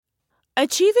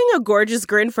Achieving a gorgeous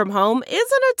grin from home isn't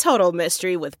a total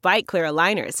mystery with Byte Clear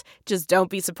aligners. Just don't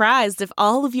be surprised if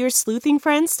all of your sleuthing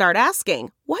friends start asking,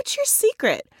 "What's your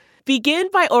secret?" Begin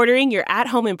by ordering your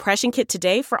at-home impression kit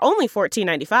today for only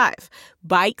 $14.95.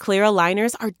 Byte Clear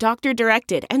aligners are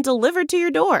doctor-directed and delivered to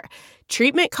your door.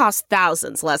 Treatment costs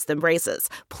thousands less than braces.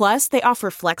 Plus, they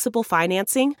offer flexible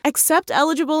financing, accept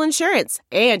eligible insurance,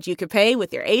 and you can pay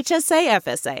with your HSA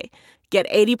FSA. Get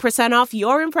 80% off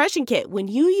your impression kit when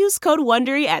you use code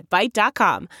WONDERY at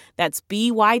Byte.com. That's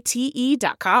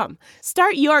BYTE.com.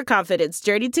 Start your confidence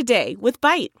journey today with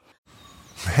Byte.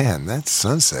 Man, that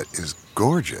sunset is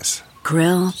gorgeous.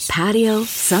 Grill, patio,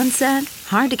 sunset.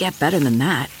 Hard to get better than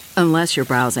that. Unless you're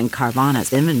browsing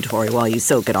Carvana's inventory while you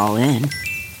soak it all in.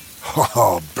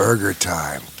 Oh, burger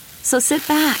time. So sit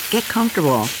back, get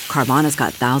comfortable. Carvana's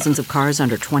got thousands of cars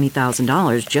under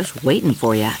 $20,000 just waiting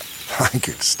for you. I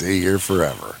could stay here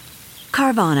forever.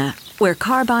 Carvana, where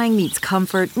car buying meets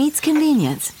comfort, meets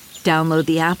convenience. Download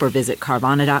the app or visit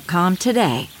Carvana.com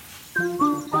today.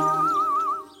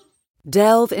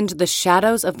 Delve into the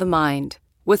shadows of the mind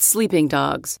with Sleeping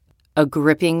Dogs, a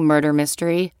gripping murder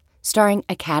mystery starring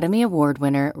Academy Award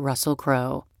winner Russell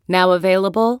Crowe. Now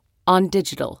available on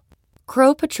digital.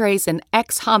 Crowe portrays an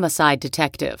ex-homicide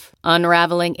detective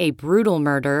unraveling a brutal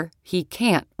murder he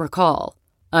can't recall.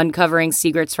 Uncovering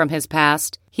secrets from his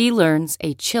past, he learns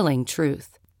a chilling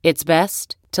truth. It's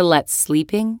best to let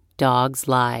sleeping dogs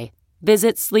lie.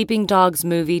 Visit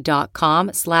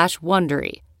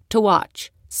sleepingdogsmovie.com/Wondery to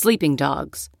watch Sleeping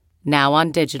Dogs, now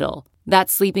on digital.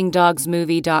 That's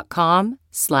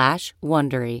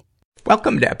sleepingdogsmovie.com/Wondery.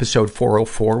 Welcome to episode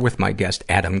 404 with my guest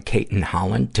Adam Cayton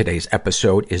Holland. Today's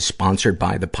episode is sponsored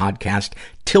by the podcast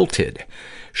Tilted.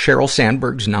 Sheryl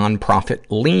Sandberg's nonprofit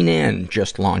Lean In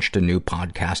just launched a new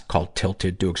podcast called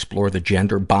Tilted to explore the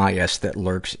gender bias that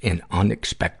lurks in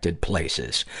unexpected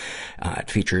places. It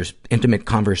features intimate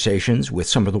conversations with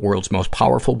some of the world's most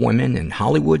powerful women in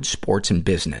Hollywood, sports, and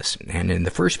business. And in the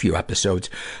first few episodes,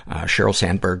 Sheryl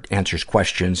Sandberg answers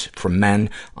questions from men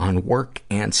on work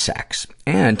and sex.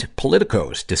 And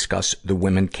politicos discuss the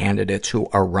women candidates who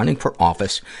are running for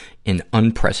office in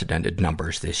unprecedented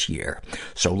numbers this year.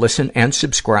 So listen and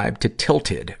subscribe to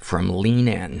Tilted from Lean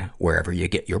In, wherever you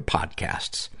get your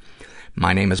podcasts.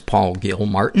 My name is Paul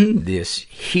Gilmartin. This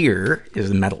here is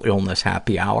the Mental Illness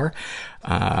Happy Hour,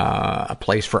 a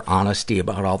place for honesty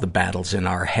about all the battles in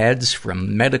our heads,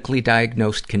 from medically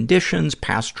diagnosed conditions,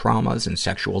 past traumas, and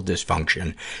sexual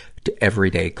dysfunction, to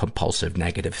everyday compulsive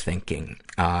negative thinking.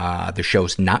 The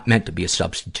show's not meant to be a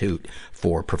substitute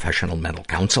for professional mental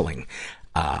counseling.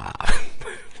 I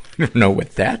don't know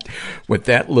what that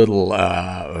little,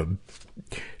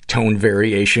 tone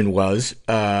variation was.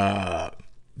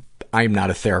 I'm not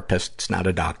a therapist. It's not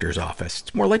a doctor's office.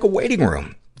 It's more like a waiting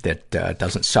room that,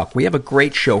 doesn't suck. We have a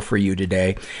great show for you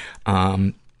today.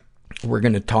 We're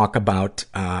going to talk about,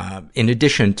 in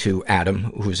addition to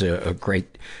Adam, who's a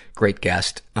great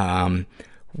guest,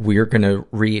 we're going to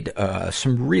read,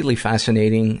 some really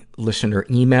fascinating listener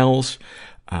emails,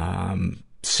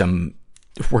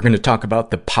 we're going to talk about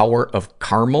the power of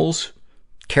caramels,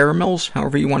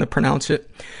 however you want to pronounce it.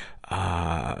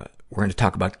 We're going to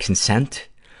talk about consent.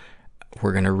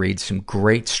 We're going to read some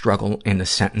great struggle in a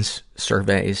sentence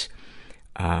surveys.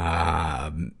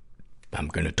 I'm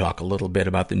going to talk a little bit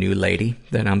about the new lady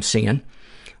that I'm seeing.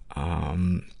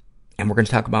 And we're going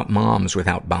to talk about moms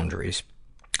without boundaries.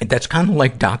 That's kind of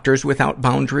like Doctors Without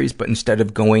Boundaries, but instead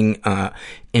of going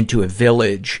into a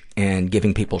village and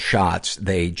giving people shots,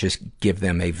 they just give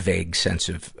them a vague sense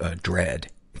of dread.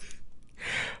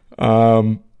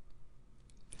 Want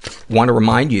to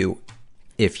remind you,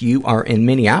 if you are in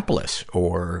Minneapolis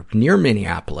or near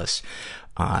Minneapolis,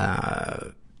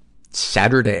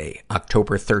 Saturday,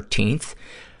 October 13th,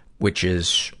 which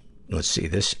is,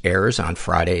 this airs on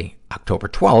Friday, October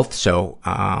 12th. So,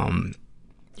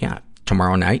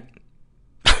 tomorrow night.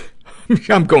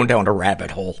 I'm going down a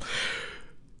rabbit hole.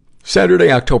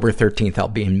 Saturday, October 13th, I'll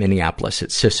be in Minneapolis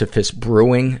at Sisyphus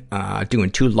Brewing,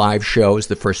 doing 2 live shows.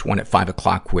 The first one at 5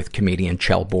 o'clock with comedian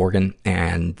Chell Borgen,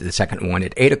 and the second one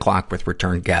at 8 o'clock with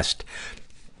return guest,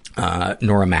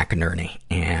 Nora McInerney.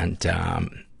 And,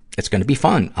 it's going to be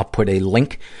fun. I'll put a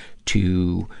link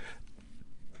to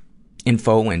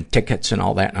info and tickets and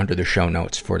all that under the show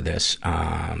notes for this.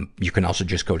 You can also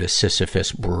just go to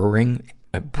Sisyphus Brewing.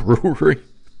 I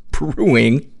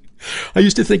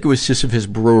used to think it was Sisyphus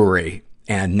Brewery,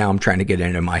 and now I'm trying to get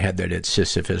into my head that it's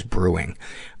Sisyphus Brewing.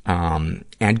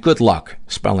 And good luck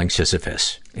spelling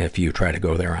Sisyphus if you try to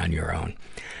go there on your own.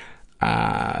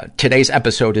 Today's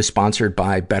episode is sponsored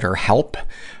by BetterHelp.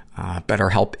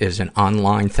 BetterHelp is an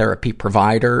online therapy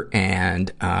provider,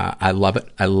 and I love it.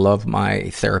 I love my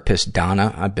therapist,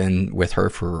 Donna. I've been with her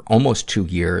for almost 2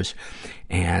 years,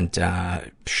 and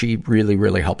she really,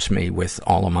 really helps me with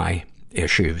all of my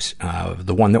issues.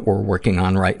 The one that we're working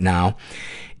on right now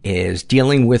is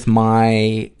dealing with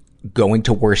my going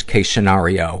to worst case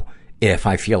scenario if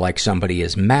I feel like somebody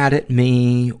is mad at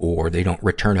me or they don't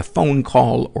return a phone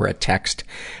call or a text.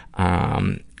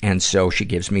 And so she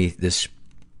gave me this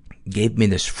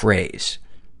phrase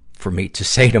for me to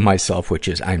say to myself, which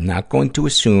is, I'm not going to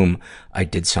assume I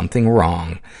did something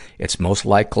wrong. It's most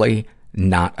likely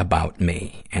not about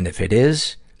me. And if it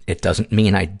is, it doesn't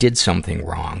mean I did something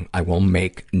wrong. I will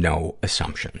make no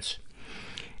assumptions.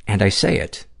 And I say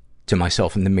it to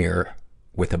myself in the mirror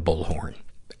with a bullhorn.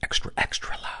 Extra,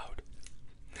 extra loud.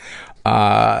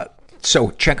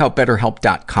 So check out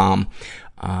BetterHelp.com.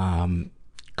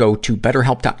 Go to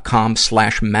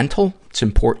BetterHelp.com/mental. It's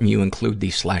important you include the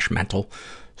 /mental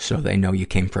so they know you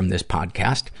came from this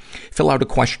podcast. Fill out a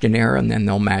questionnaire, and then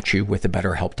they'll match you with a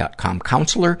BetterHelp.com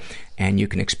counselor, and you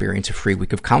can experience a free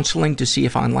week of counseling to see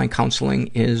if online counseling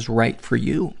is right for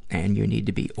you, and you need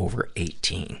to be over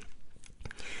 18.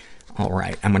 All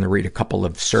right, I'm going to read a couple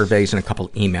of surveys and a couple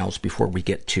emails before we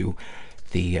get to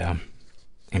the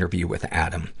interview with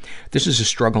Adam. This is a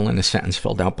struggle in a sentence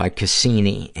filled out by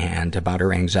Cassini, and about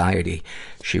her anxiety.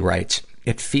 She writes,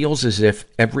 it feels as if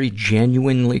every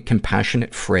genuinely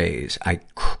compassionate phrase I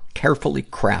carefully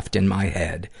craft in my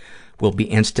head will be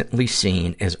instantly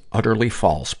seen as utterly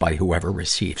false by whoever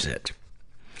receives it.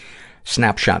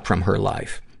 Snapshot from her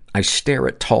life. I stare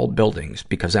at tall buildings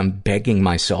because I'm begging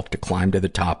myself to climb to the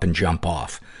top and jump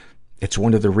off. It's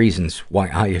one of the reasons why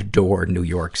I adore New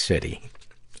York City.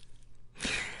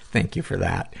 Thank you for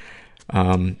that.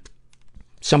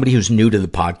 Somebody who's new to the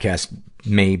podcast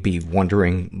may be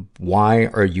wondering, why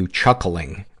are you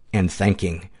chuckling and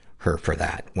thanking her for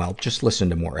that? Well, just listen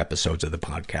to more episodes of the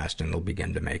podcast and it'll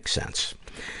begin to make sense.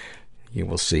 You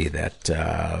will see that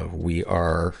we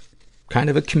are kind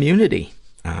of a community,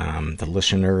 the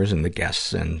listeners and the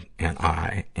guests and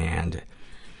I, and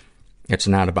it's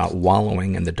not about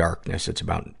wallowing in the darkness. It's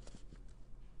about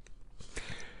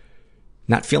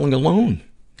not feeling alone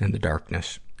in the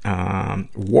darkness.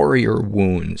 Warrior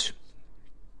Wounds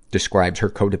describes her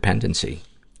codependency.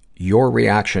 Your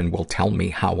reaction will tell me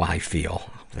how I feel.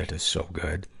 That is so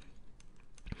good.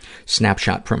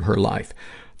 Snapshot from her life.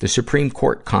 The Supreme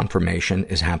Court confirmation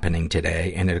is happening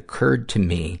today, and it occurred to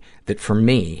me that for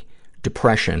me,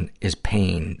 depression is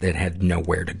pain that had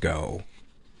nowhere to go.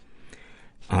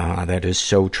 That is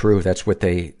so true. That's what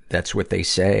they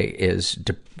say is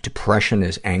depression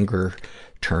is anger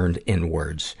turned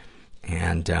inwards.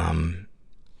 And,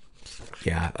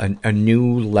 a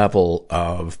new level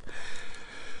of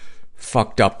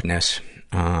fucked upness,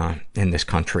 in this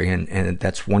country. And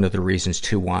that's one of the reasons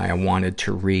too why I wanted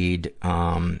to read,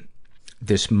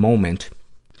 this moment,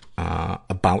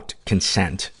 about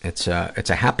consent. It's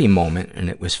a happy moment, and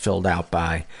it was filled out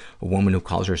by a woman who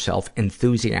calls herself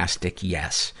Enthusiastic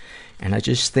Yes. And I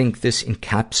just think this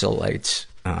encapsulates,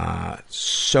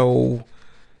 so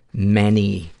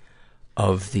many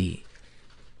of the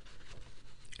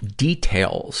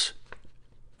details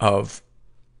of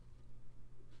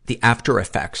the after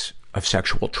effects of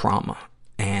sexual trauma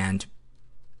and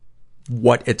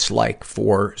what it's like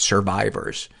for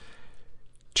survivors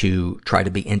to try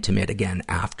to be intimate again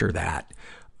after that.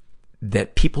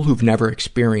 That people who've never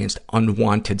experienced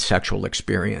unwanted sexual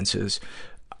experiences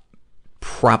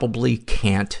probably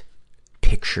can't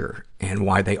picture, and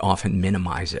why they often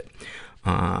minimize it.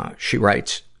 She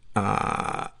writes,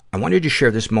 I wanted to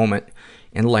share this moment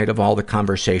in light of all the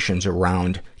conversations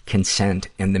around consent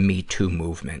and the Me Too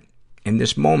movement. In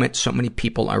this moment, so many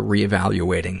people are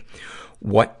reevaluating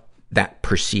what that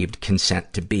perceived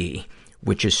consent to be,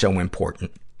 which is so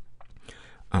important,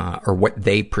 or what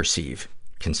they perceive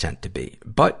consent to be.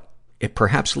 But it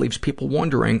perhaps leaves people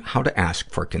wondering how to ask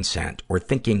for consent, or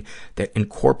thinking that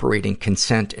incorporating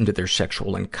consent into their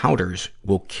sexual encounters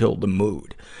will kill the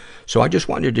mood. So I just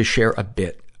wanted to share a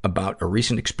bit about a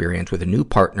recent experience with a new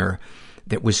partner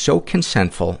that was so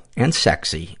consentful and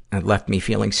sexy and left me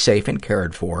feeling safe and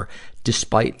cared for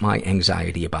despite my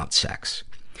anxiety about sex.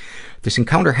 This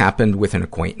encounter happened with an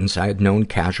acquaintance I had known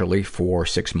casually for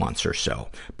 6 months or so,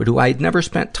 but who I had never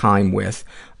spent time with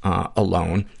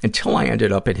alone until I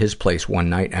ended up at his place one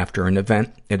night after an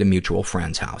event at a mutual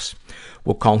friend's house.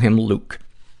 We'll call him Luke.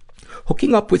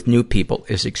 Hooking up with new people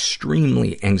is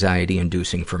extremely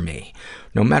anxiety-inducing for me.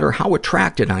 No matter how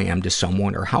attracted I am to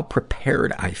someone or how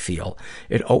prepared I feel,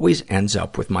 it always ends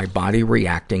up with my body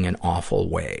reacting in awful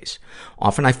ways.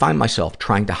 Often I find myself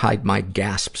trying to hide my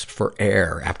gasps for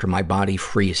air after my body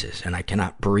freezes and I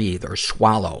cannot breathe or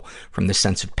swallow from the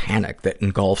sense of panic that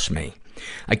engulfs me.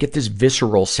 I get this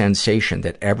visceral sensation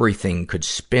that everything could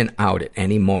spin out at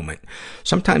any moment.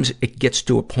 Sometimes it gets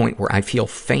to a point where I feel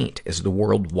faint as the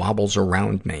world wobbles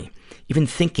around me. Even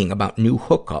thinking about new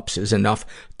hookups is enough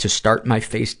to start my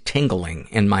face tingling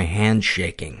and my hands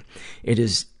shaking. It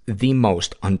is the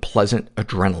most unpleasant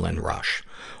adrenaline rush.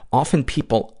 Often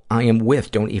people I am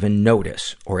with don't even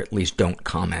notice, or at least don't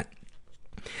comment.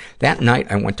 That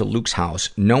night, I went to Luke's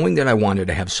house, knowing that I wanted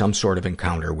to have some sort of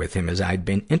encounter with him as I'd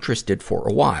been interested for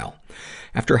a while.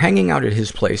 After hanging out at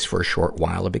his place for a short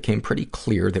while, it became pretty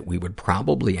clear that we would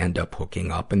probably end up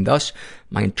hooking up, and thus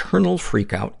my internal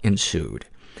freakout ensued.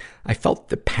 I felt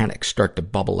the panic start to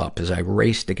bubble up as I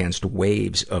braced against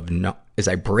waves of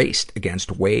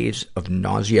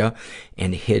nausea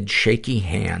and hid shaky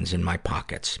hands in my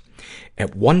pockets.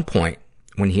 At one point,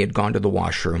 when he had gone to the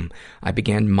washroom, I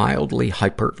began mildly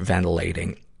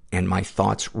hyperventilating, and my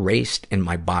thoughts raced and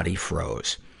my body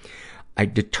froze. I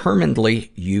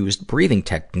determinedly used breathing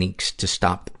techniques to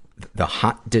stop the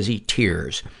hot, dizzy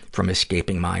tears from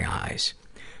escaping my eyes.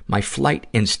 My flight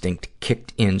instinct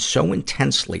kicked in so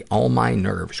intensely, all my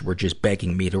nerves were just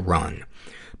begging me to run.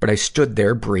 But I stood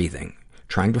there breathing,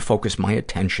 trying to focus my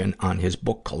attention on his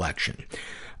book collection,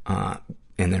 and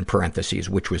then parentheses,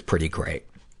 which was pretty great.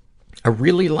 I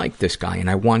really liked this guy and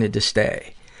I wanted to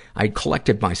stay. I had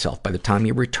collected myself by the time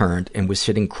he returned and was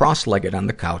sitting cross-legged on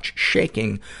the couch,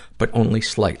 shaking, but only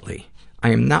slightly. I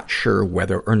am not sure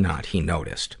whether or not he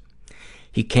noticed.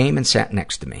 He came and sat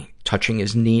next to me, touching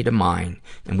his knee to mine,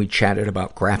 and we chatted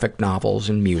about graphic novels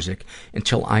and music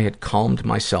until I had calmed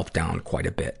myself down quite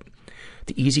a bit.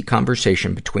 The easy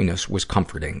conversation between us was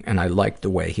comforting, and I liked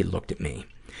the way he looked at me.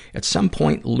 At some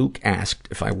point, Luke asked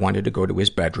if I wanted to go to his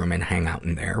bedroom and hang out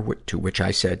in there, to which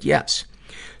I said yes.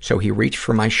 So he reached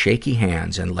for my shaky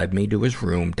hands and led me to his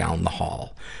room down the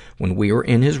hall. When we were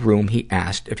in his room, he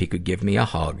asked if he could give me a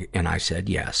hug, and I said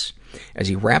yes. As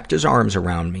he wrapped his arms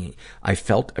around me, I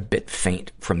felt a bit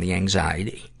faint from the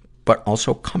anxiety, but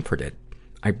also comforted.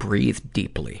 I breathed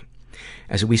deeply.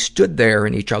 As we stood there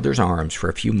in each other's arms for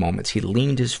a few moments, he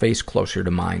leaned his face closer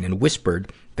to mine and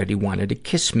whispered that he wanted to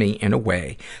kiss me in a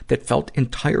way that felt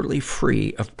entirely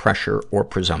free of pressure or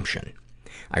presumption.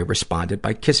 I responded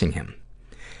by kissing him.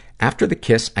 After the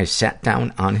kiss, I sat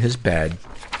down on his bed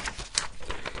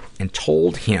and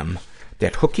told him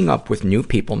that hooking up with new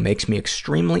people makes me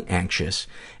extremely anxious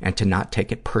and to not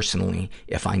take it personally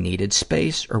if I needed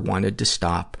space or wanted to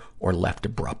stop or left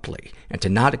abruptly, and to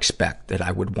not expect that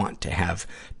I would want to have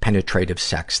penetrative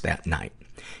sex that night.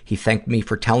 He thanked me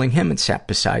for telling him and sat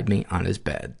beside me on his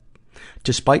bed.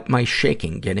 Despite my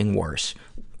shaking getting worse,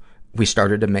 we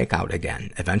started to make out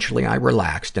again. Eventually I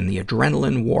relaxed and the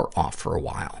adrenaline wore off for a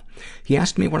while. He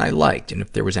asked me what I liked and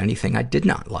if there was anything I did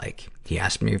not like. He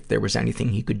asked me if there was anything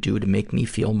he could do to make me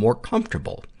feel more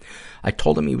comfortable. I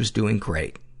told him he was doing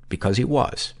great, because he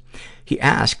was. He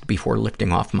asked before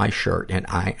lifting off my shirt, and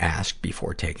I asked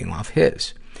before taking off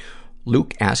his.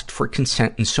 Luke asked for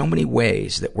consent in so many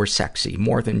ways that were sexy,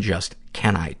 more than just,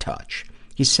 can I touch?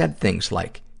 He said things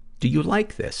like, do you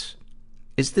like this?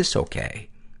 Is this okay?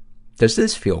 Does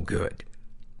this feel good?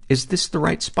 Is this the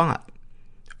right spot?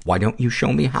 Why don't you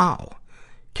show me how?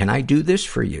 Can I do this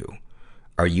for you?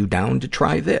 Are you down to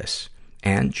try this?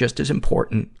 And just as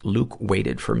important, Luke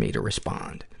waited for me to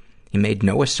respond. He made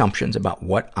no assumptions about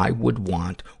what I would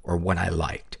want or what I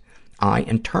liked. I,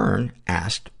 in turn,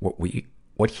 asked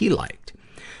what he liked.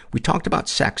 We talked about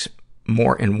sex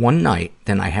more in one night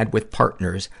than I had with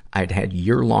partners I'd had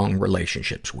year-long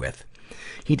relationships with.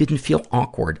 He didn't feel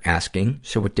awkward asking,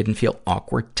 so it didn't feel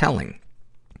awkward telling.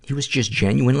 He was just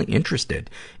genuinely interested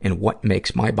in what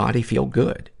makes my body feel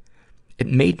good. It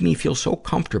made me feel so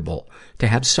comfortable to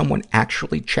have someone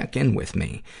actually check in with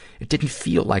me. It didn't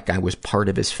feel like I was part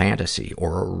of his fantasy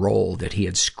or a role that he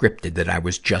had scripted that I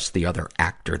was just the other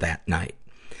actor that night.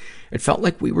 It felt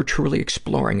like we were truly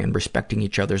exploring and respecting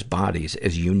each other's bodies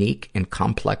as unique and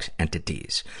complex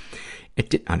entities. I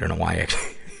don't know why I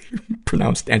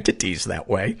pronounced entities that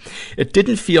way. It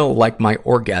didn't feel like my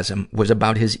orgasm was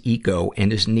about his ego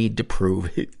and his need to prove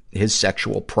his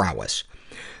sexual prowess.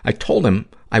 I told him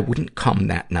I wouldn't come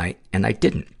that night, and I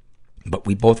didn't. But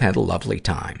we both had a lovely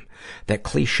time. That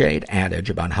cliched adage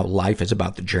about how life is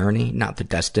about the journey, not the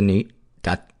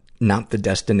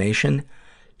destination,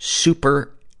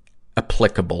 super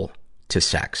applicable to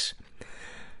sex.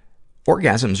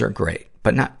 Orgasms are great,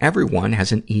 but not everyone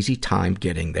has an easy time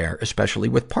getting there, especially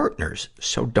with partners.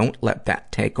 So don't let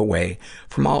that take away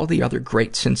from all the other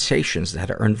great sensations that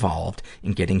are involved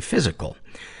in getting physical.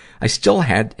 I still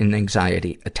had an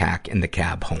anxiety attack in the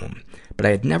cab home, but I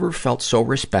had never felt so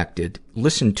respected,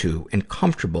 listened to, and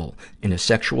comfortable in a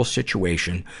sexual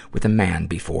situation with a man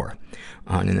before.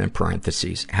 And in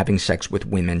parentheses, having sex with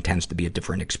women tends to be a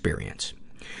different experience.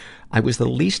 I was the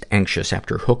least anxious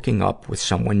after hooking up with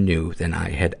someone new than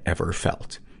I had ever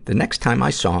felt. The next time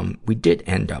I saw him, we did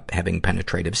end up having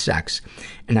penetrative sex,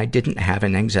 and I didn't have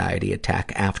an anxiety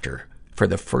attack after, for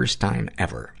the first time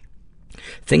ever.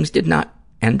 Things did not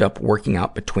end up working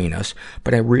out between us,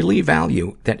 but I really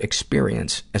value that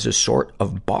experience as a sort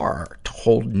of bar to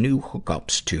hold new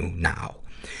hookups to now.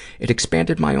 It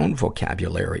expanded my own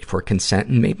vocabulary for consent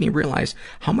and made me realize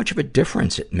how much of a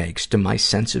difference it makes to my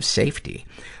sense of safety.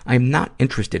 I am not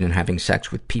interested in having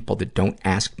sex with people that don't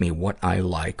ask me what I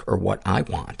like or what I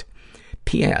want.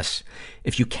 P.S.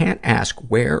 If you can't ask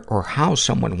where or how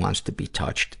someone wants to be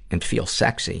touched and feel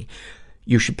sexy,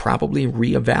 you should probably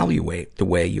reevaluate the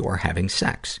way you are having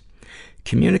sex.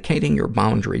 Communicating your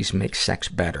boundaries makes sex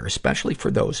better, especially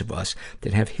for those of us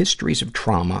that have histories of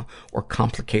trauma or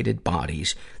complicated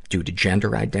bodies due to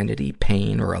gender identity,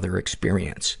 pain, or other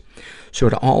experience. So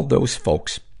to all those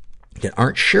folks that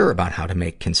aren't sure about how to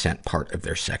make consent part of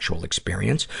their sexual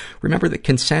experience, remember that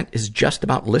consent is just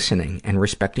about listening and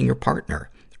respecting your partner.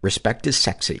 Respect is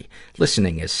sexy.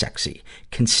 Listening is sexy.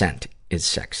 Consent is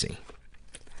sexy.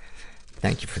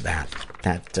 Thank you for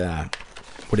that.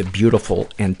 What a beautiful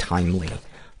and timely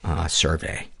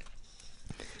survey.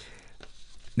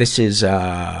 This is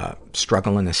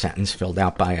struggle in a sentence filled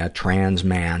out by a trans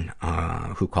man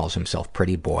who calls himself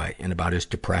Pretty Boy, and about his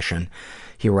depression.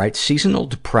 He writes, seasonal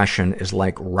depression is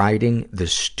like riding the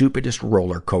stupidest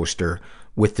roller coaster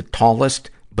with the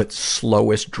tallest but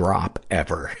slowest drop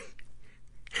ever.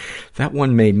 That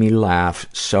one made me laugh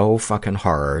so fucking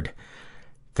hard.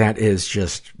 That is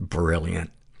just brilliant.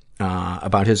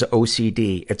 About his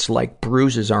OCD, it's like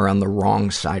bruises are on the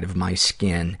wrong side of my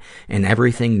skin, and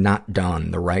everything not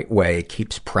done the right way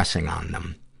keeps pressing on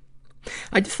them.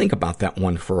 I had to think about that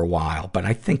one for a while, but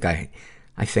I think I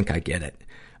get it.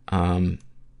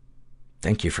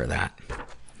 Thank you for that.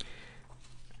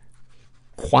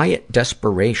 Quiet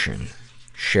Desperation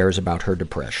shares about her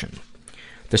depression.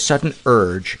 The sudden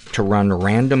urge to run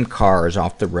random cars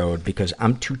off the road because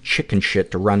I'm too chicken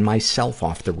shit to run myself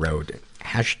off the road.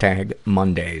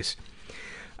 #Mondays.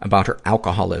 About her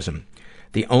alcoholism.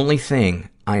 The only thing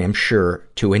I am sure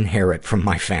to inherit from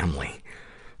my family.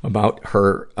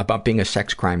 About being a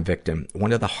sex crime victim.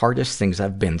 One of the hardest things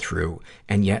I've been through,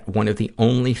 and yet one of the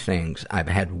only things I've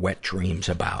had wet dreams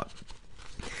about.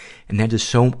 And that is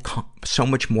so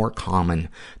much more common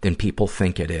than people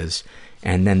think it is.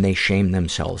 And then they shame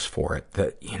themselves for it.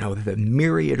 The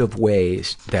myriad of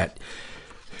ways that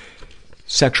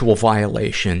sexual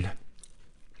violation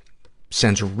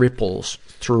sends ripples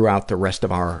throughout the rest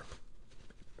of our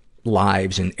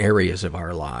lives and areas of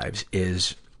our lives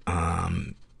is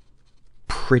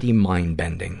pretty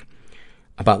mind-bending.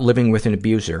 About living with an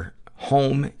abuser,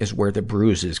 home is where the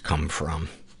bruises come from.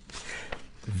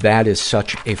 That is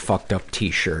such a fucked up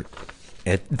t-shirt.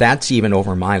 That's even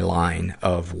over my line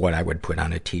of what I would put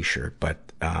on a t-shirt, but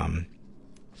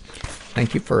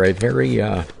thank you for a very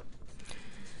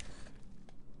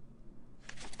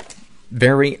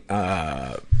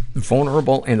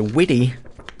vulnerable and witty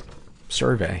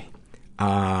survey.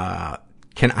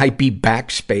 Can I be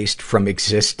backspaced from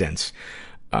existence?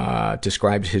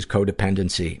 Describes his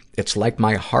codependency. It's like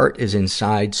my heart is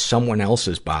inside someone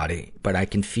else's body, but I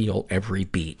can feel every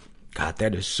beat. God,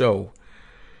 that is so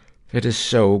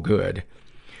good.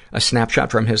 A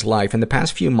snapshot from his life. In the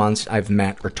past few months, I've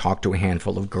met or talked to a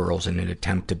handful of girls in an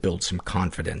attempt to build some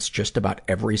confidence. Just about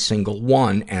every single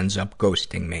one ends up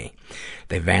ghosting me.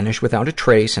 They vanish without a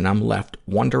trace, and I'm left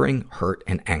wondering, hurt,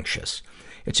 and anxious.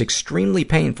 It's extremely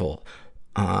painful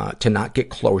to not get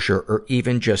closure or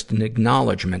even just an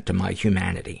acknowledgement to my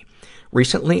humanity.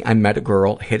 Recently, I met a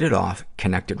girl, hit it off,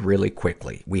 connected really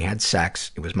quickly. We had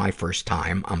sex. It was my first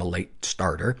time. I'm a late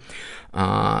starter.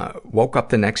 Woke up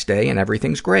the next day and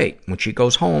everything's great. When she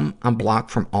goes home, I'm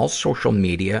blocked from all social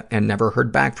media and never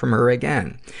heard back from her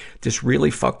again. This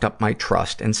really fucked up my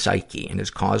trust and psyche and has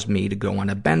caused me to go on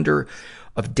a bender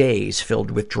of days filled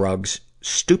with drugs,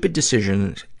 stupid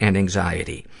decisions, and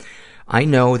anxiety. I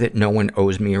know that no one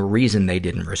owes me a reason they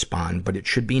didn't respond, but it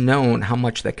should be known how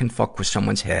much that can fuck with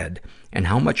someone's head and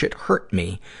how much it hurt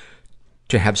me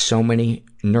to have so many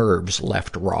nerves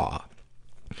left raw.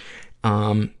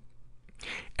 And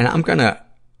I'm gonna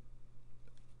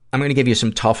I'm going to give you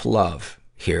some tough love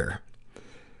here.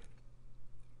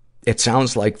 It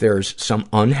sounds like there's some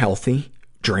unhealthy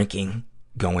drinking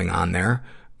going on there,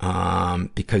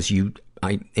 because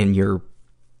in your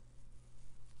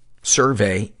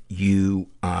survey, you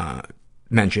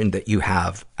mentioned that you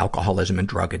have alcoholism and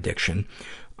drug addiction.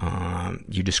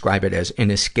 You describe it as an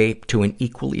escape to an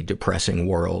equally depressing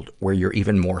world where you're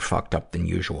even more fucked up than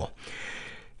usual.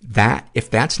 If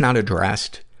that's not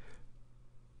addressed,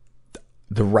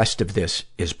 the rest of this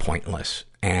is pointless,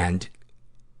 and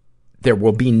there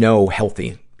will be no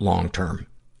healthy long-term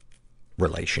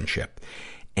relationship.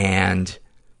 And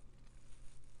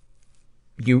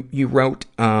you wrote,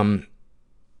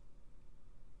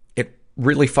 it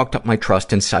really fucked up my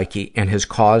trust and psyche and has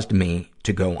caused me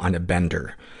to go on a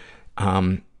bender.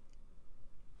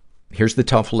 Here's the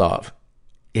tough love.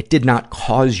 It did not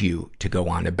cause you to go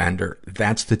on a bender.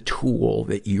 That's the tool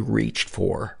that you reached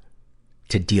for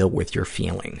to deal with your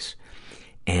feelings.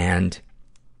 And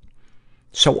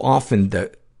so often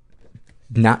the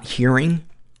not hearing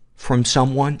from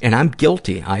someone, and I'm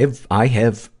guilty. I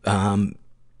have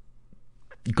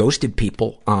ghosted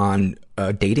people on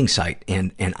a dating site,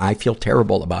 and I feel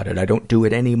terrible about it. I don't do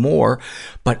it anymore,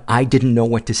 but I didn't know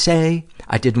what to say.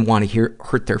 I didn't want to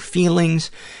hurt their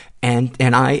feelings. And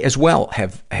I as well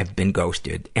have been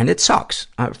ghosted, and it sucks,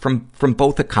 from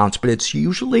both accounts, but it's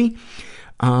usually,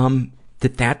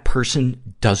 that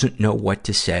person doesn't know what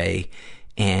to say,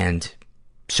 and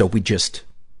so we just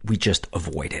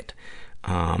avoid it.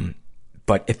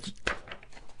 But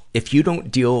if you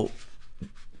don't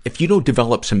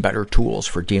develop some better tools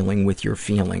for dealing with your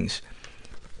feelings,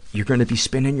 you're going to be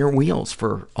spinning your wheels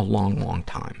for a long, long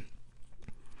time.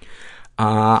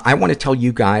 I want to tell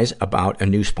you guys about a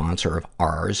new sponsor of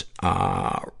ours,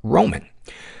 Roman.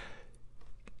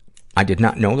 I did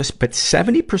not know this, but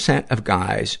 70% of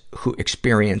guys who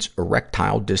experience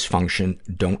erectile dysfunction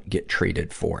don't get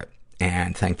treated for it.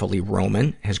 And thankfully,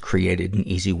 Roman has created an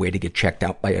easy way to get checked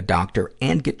out by a doctor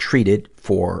and get treated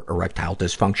for erectile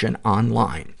dysfunction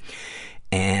online.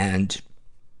 And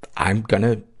I'm going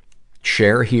to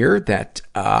share here that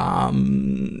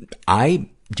I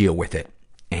deal with it.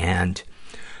 And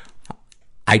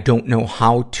I don't know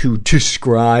how to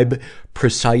describe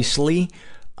precisely,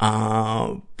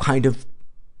 kind of,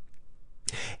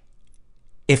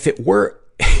 if it were,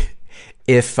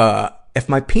 if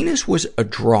my penis was a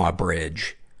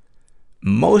drawbridge,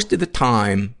 most of the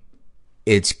time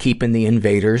it's keeping the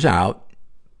invaders out,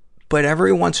 but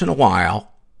every once in a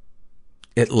while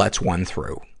it lets one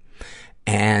through.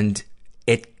 And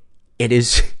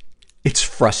it's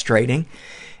frustrating.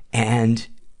 And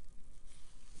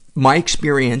my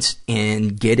experience in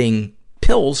getting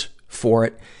pills for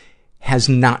it has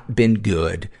not been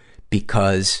good,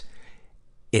 because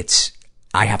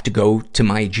I have to go to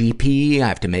my GP, I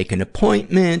have to make an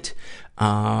appointment,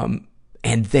 and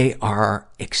they are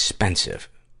expensive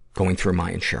going through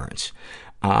my insurance.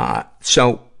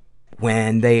 So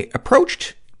when they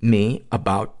approached me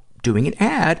about doing an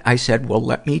ad, I said, well,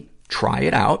 let me try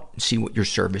it out, see what your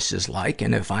service is like,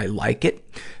 and if I like it,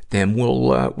 then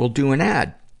we'll do an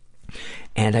ad.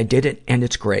 And I did it, and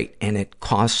it's great, and it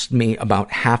costs me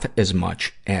about half as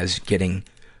much as getting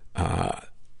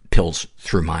pills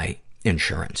through my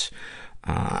insurance.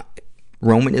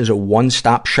 Roman is a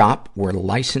one-stop shop where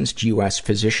licensed U.S.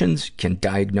 physicians can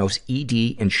diagnose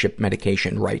ED and ship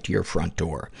medication right to your front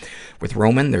door. With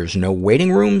Roman, there's no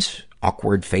waiting rooms,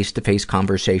 awkward face-to-face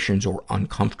conversations, or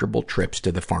uncomfortable trips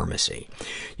to the pharmacy.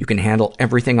 You can handle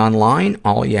everything online.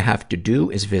 All you have to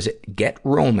do is visit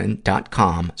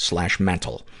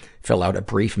GetRoman.com/mental. Fill out a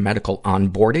brief medical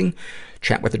onboarding,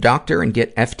 chat with a doctor, and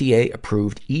get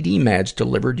FDA-approved ED meds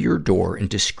delivered to your door in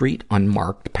discreet,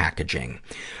 unmarked packaging.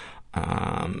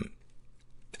 I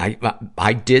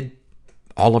did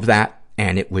all of that,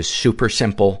 and it was super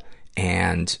simple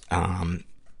and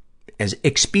as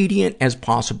expedient as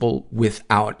possible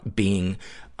without being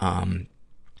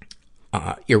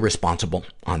irresponsible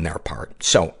on their part.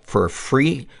 So for a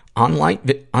free online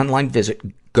visit,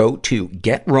 go to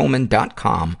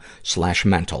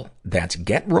GetRoman.com/mental. That's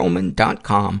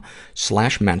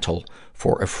GetRoman.com/mental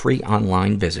for a free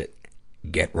online visit.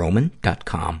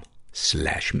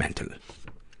 GetRoman.com/mental.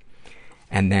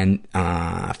 And then,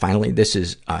 finally, this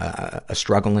is a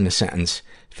struggle in a sentence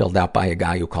filled out by a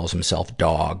guy who calls himself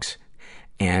Dogs.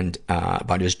 And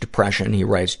about his depression, he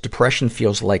writes, "Depression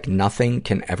feels like nothing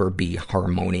can ever be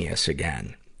harmonious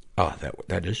again." Oh,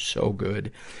 that is so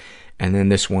good. And then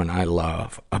this one I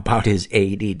love, about his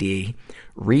ADD.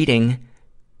 "Reading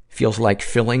feels like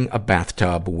filling a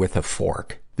bathtub with a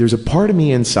fork." There's a part of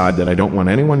me inside that I don't want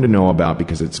anyone to know about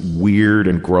because it's weird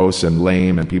and gross and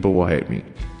lame and people will hate me.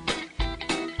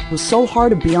 It was so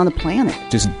hard to be on the planet.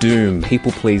 Just doom,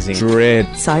 people-pleasing,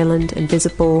 dread. Silent,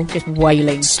 invisible, just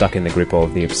wailing. Stuck in the grip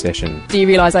of the obsession.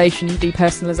 Derealization,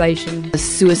 depersonalization.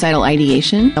 Suicidal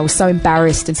ideation. I was so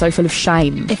embarrassed and so full of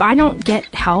shame. If I don't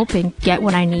get help and get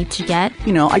what I need to get,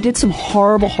 I did some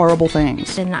horrible, horrible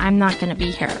things. Then I'm not going to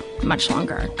be here much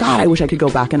longer. God, I wish I could go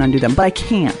back and undo them, but I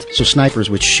can't. So snipers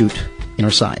would shoot in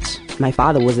our sides. My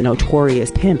father was a notorious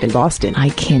pimp in Boston. I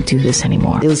can't do this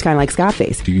anymore. It was kind of like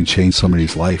Scarface. You can change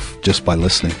somebody's life just by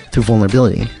listening. Through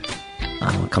vulnerability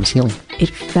comes healing. It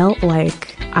felt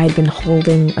like I'd been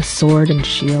holding a sword and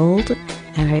shield,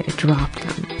 and I dropped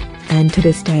them. And to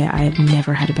this day, I have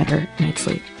never had a better night's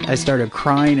sleep. I started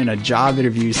crying in a job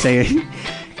interview saying,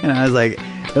 and I was like,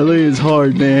 LA is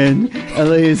hard, man.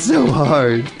 LA is so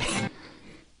hard.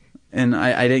 And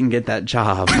I didn't get that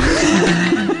job.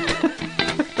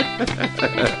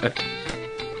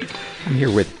 I'm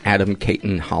here with Adam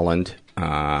Caton Holland.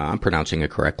 I'm pronouncing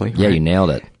it correctly. Yeah, right? You nailed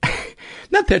it.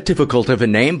 Not that difficult of a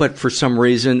name, but for some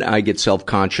reason I get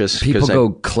self-conscious. People go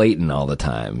Clayton all the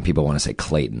time. People want to say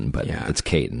Clayton, but yeah. It's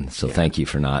Caton. So thank you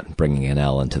for not bringing an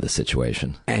L into the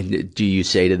situation. And do you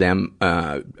say to them,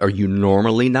 are you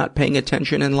normally not paying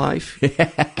attention in life?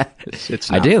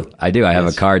 I do. I have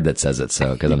a card that says it,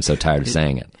 so because I'm so tired of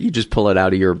saying it. You just pull it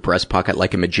out of your breast pocket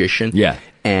like a magician? Yeah.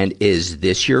 And is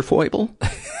this your foible?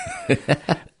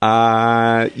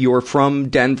 You're from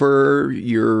Denver.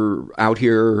 You're out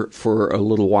here for a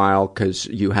little while because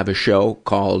you have a show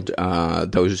called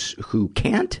Those Who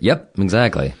Can't. Yep,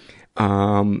 exactly.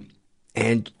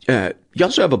 And you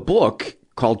also have a book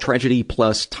called Tragedy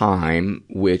Plus Time,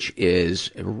 which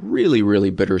is a really, really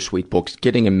bittersweet book. It's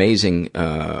getting amazing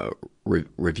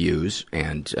reviews,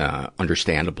 and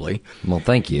understandably. Well,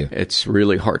 thank you. It's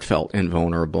really heartfelt and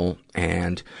vulnerable.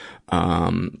 And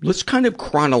let's kind of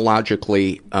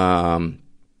chronologically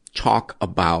talk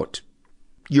about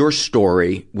your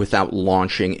story without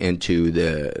launching into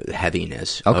the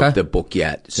heaviness of the book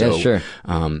yet. So, yeah, sure.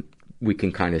 We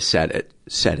can kind of set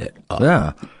it up.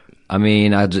 Yeah. I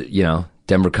mean,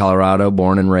 Denver, Colorado,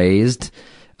 born and raised.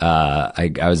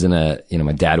 I was in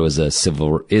my dad is a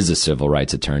civil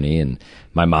rights attorney, and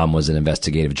my mom was an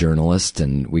investigative journalist,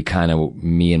 and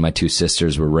me and my two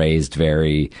sisters were raised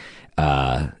very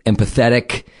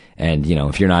empathetic, and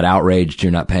if you're not outraged,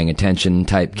 you're not paying attention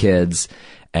type kids.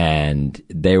 And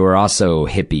they were also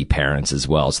hippie parents as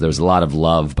well. So there was a lot of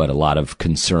love, but a lot of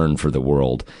concern for the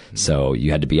world. So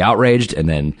you had to be outraged and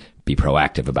then be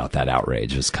proactive about that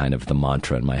outrage was kind of the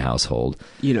mantra in my household.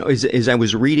 As I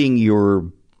was reading your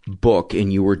book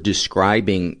and you were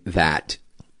describing that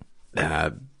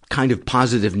kind of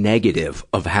positive negative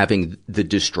of having the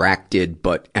distracted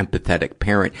but empathetic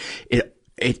parent,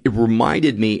 it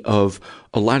reminded me of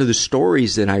a lot of the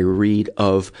stories that I read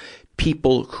of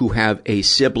people who have a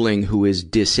sibling who is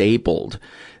disabled,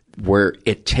 where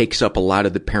it takes up a lot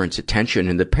of the parents' attention,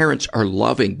 and the parents are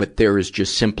loving, but there is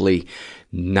just simply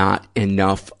not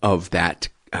enough of that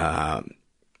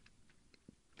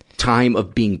time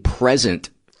of being present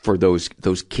for those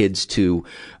kids to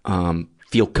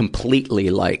feel completely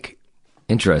like.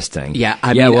 Interesting. Yeah,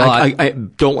 I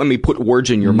don't let me put words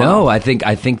in your mouth. No, I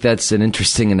think that's an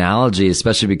interesting analogy,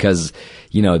 especially because,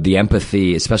 the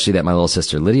empathy, especially that my little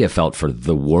sister Lydia felt for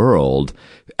the world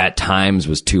at times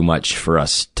was too much for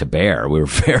us to bear. We were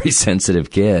very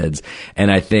sensitive kids.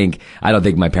 And I don't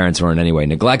think my parents were in any way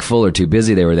neglectful or too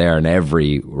busy. They were there in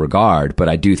every regard. But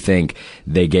I do think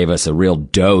they gave us a real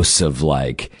dose of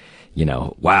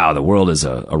wow, the world is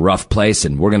a rough place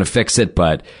and we're going to fix it,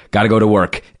 but got to go to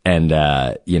work. And,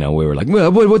 we were like,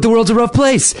 well, the world's a rough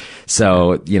place.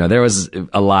 So, there was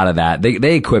a lot of that.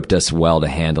 They equipped us well to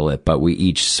handle it, but we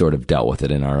each sort of dealt with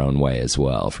it in our own way as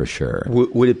well, for sure.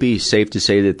 Would it be safe to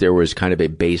say that there was kind of a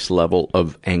base level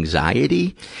of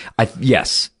anxiety?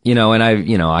 Yes. And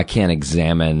I can't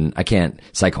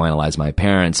psychoanalyze my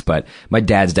parents, but my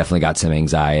dad's definitely got some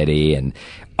anxiety, and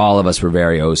all of us were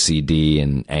very OCD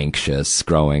and anxious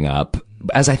growing up,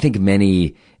 as I think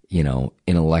many, children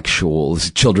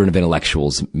of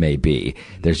intellectuals may be.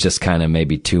 There's just kind of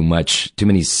maybe too many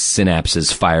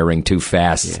synapses firing too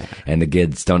fast, and the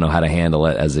kids don't know how to handle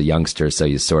it as a youngster, so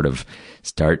you sort of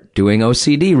start doing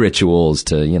OCD rituals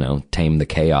to, tame the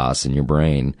chaos in your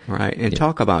brain. Right, and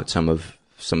talk about some of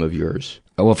yours.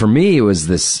 Well, for me, it was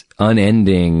this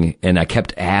unending, and I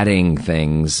kept adding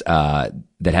things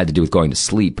that had to do with going to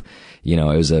sleep. It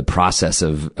was a process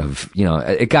of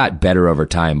it got better over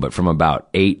time, but from about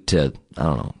 8 to,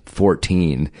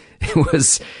 14,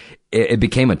 it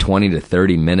became a 20 to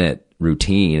 30 minute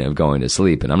routine of going to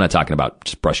sleep. And I'm not talking about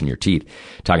just brushing your teeth,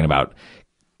 I'm talking about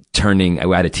I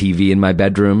had a TV in my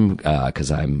bedroom, cause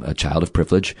I'm a child of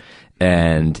privilege.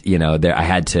 And, you know, I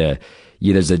had to,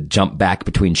 there's a jump back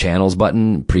between channels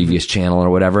button, previous channel or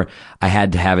whatever. I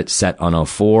had to have it set on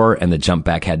 04 and the jump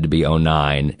back had to be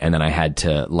 09. And then I had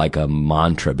to, like a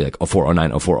mantra, be like 04,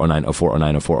 09, 04, 09, 04,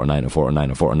 09, 04, 09, 04,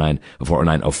 09, 04, 09, 04,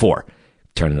 09, 04.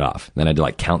 Turn it off. Then I had to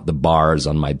like count the bars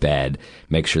on my bed,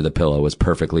 make sure the pillow was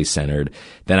perfectly centered.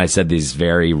 Then I said these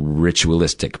very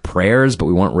ritualistic prayers, but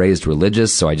we weren't raised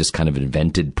religious, so I just kind of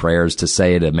invented prayers to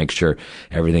say to make sure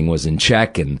everything was in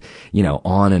check, and, you know,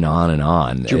 on and on and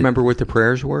on. Do you remember what the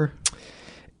prayers were?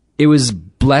 It was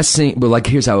blessing, but like,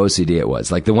 here's how OCD it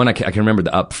was. Like the one I can remember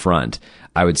the up front,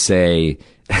 I would say,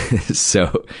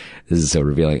 so this is so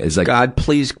revealing. It's like, God,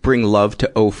 please bring love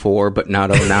to 04, but not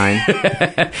 09.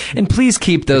 And please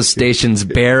keep those stations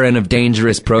barren of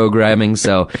dangerous programming,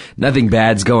 so nothing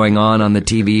bad's going on the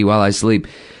TV while I sleep.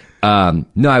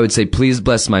 No, I would say, please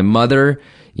bless my mother,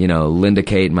 you know, Linda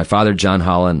Kate, my father, John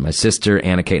Holland, my sister,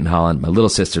 Anna Caton Holland, my little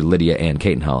sister, Lydia Ann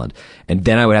Caton Holland. And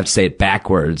then I would have to say it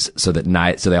backwards so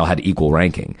that so they all had equal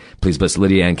ranking. Please bless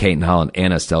Lydia Ann Caton Holland,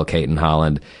 Anna Estelle Caton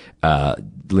Holland,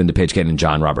 Linda Page Caton, and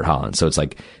John Robert Holland. So it's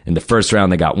like in the first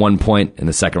round they got 1 point, in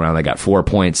the second round they got 4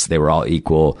 points. They were all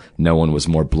equal. No one was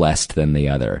more blessed than the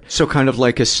other. So kind of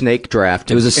like a snake draft.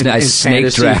 It was a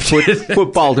snake draft.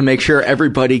 Football to make sure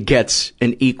everybody gets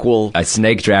an equal. I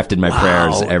snake drafted my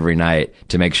prayers every night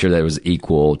to make sure that it was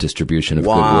equal distribution of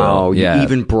goodwill. Yeah. You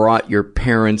even brought your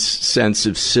parents' sense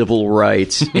of civil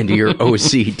rights into your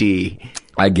OCD.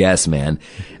 I guess, man.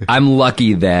 I'm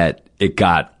lucky that it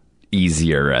got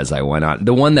easier as I went on.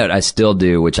 The one that I still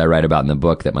do, which I write about in the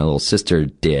book that my little sister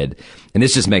did, and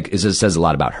this just says a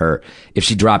lot about her. If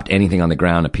she dropped anything on the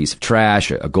ground, a piece of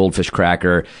trash, a goldfish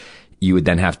cracker, you would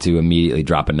then have to immediately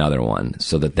drop another one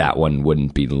so that one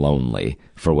wouldn't be lonely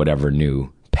for whatever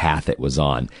new path it was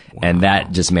on. Wow. And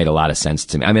that just made a lot of sense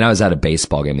to me. I mean, I was at a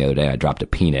baseball game the other day. I dropped a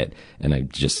peanut, and I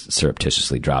just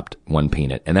surreptitiously dropped one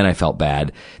peanut. And then I felt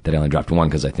bad that I only dropped one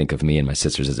because I think of me and my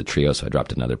sisters as a trio, so I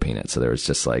dropped another peanut. So there was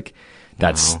just like,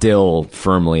 that's still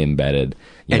firmly embedded.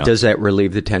 And does that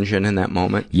relieve the tension in that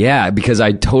moment? Yeah, because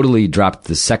I totally dropped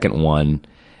the second one,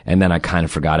 and then I kind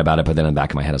of forgot about it. But then in the back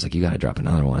of my head, I was like, you got to drop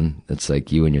another one. It's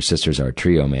like, you and your sisters are a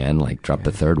trio, man. Like, drop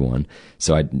the third one.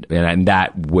 So and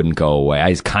that wouldn't go away.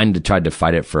 I kind of tried to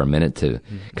fight it for a minute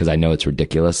because I know it's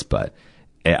ridiculous, but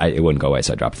it wouldn't go away.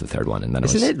 So I dropped the third one, and then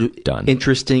it was done.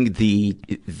 Interesting, the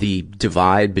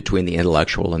divide between the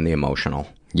intellectual and the emotional.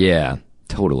 Yeah,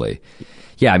 totally.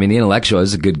 Yeah, I mean, the intellectual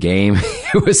is a good game.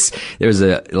 There was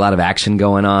a lot of action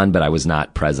going on, but I was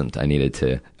not present. I needed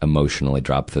to emotionally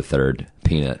drop the third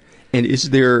peanut. And is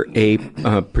there a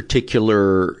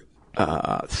particular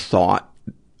thought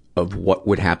of what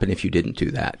would happen if you didn't do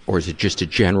that? Or is it just a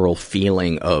general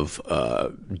feeling of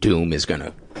doom is going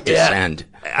to descend?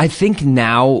 Yeah, I think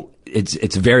now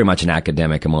it's very much an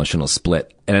academic emotional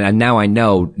split. And now I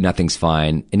know nothing's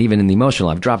fine. And even in the emotional,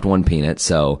 I've dropped one peanut,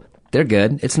 so they're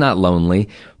good. It's not lonely,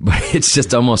 but it's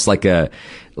just almost like the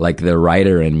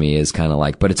writer in me is kind of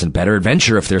like, but it's a better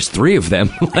adventure if there's three of them.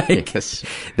 Like, yes.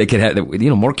 They could have,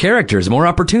 more characters, more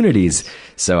opportunities.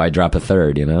 So I drop a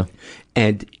third,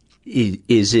 And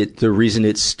is it the reason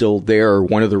it's still there, or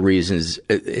one of the reasons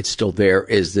it's still there,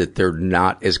 is that they're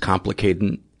not as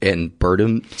complicated and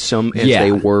burdensome as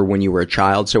they were when you were a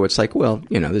child? So it's like, well,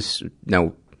 this,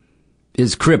 no.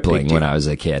 Is crippling when I was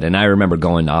a kid. And I remember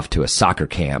going off to a soccer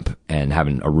camp and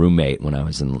having a roommate when I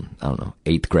was in,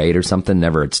 8th grade or something,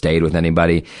 never had stayed with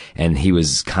anybody. And he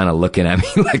was kind of looking at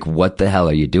me like, what the hell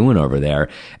are you doing over there?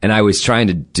 And I was trying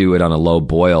to do it on a low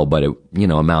boil, but it,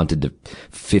 amounted to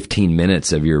 15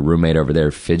 minutes of your roommate over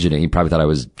there fidgeting. He probably thought I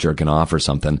was jerking off or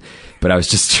something, but I was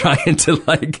just trying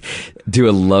to do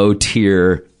a low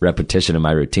tier repetition of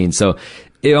my routine. So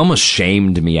it almost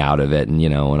shamed me out of it. And,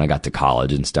 when I got to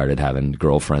college and started having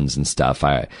girlfriends and stuff,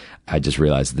 I just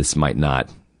realized this might not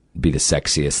be the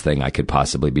sexiest thing I could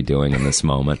possibly be doing in this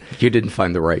moment. You didn't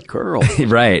find the right girl.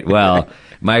 Right. Well,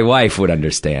 my wife would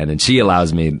understand, and she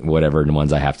allows me whatever the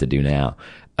ones I have to do now.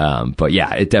 But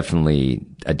yeah, it definitely,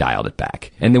 I dialed it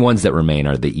back. And the ones that remain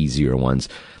are the easier ones.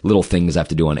 Little things I have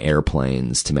to do on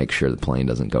airplanes to make sure the plane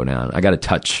doesn't go down. I got to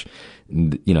touch,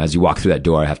 as you walk through that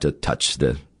door, I have to touch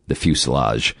the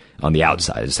fuselage on the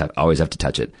outside. I just always have to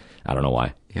touch it. I don't know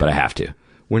why, but I have to.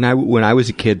 When I was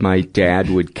a kid, my dad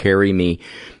would carry me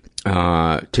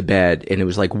to bed, and it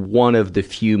was like one of the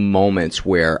few moments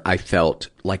where I felt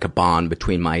like a bond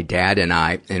between my dad and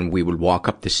I, and we would walk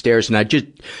up the stairs, and I just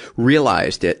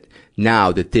realized it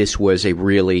now that this was a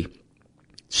really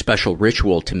special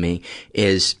ritual to me.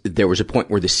 Is there was a point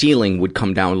where the ceiling would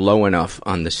come down low enough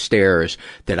on the stairs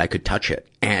that I could touch it,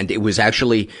 and it was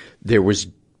actually, there was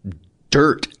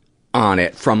dirt on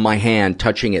it from my hand,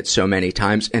 touching it so many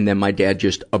times. And then my dad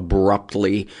just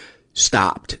abruptly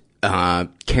stopped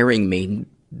carrying me.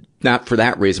 Not for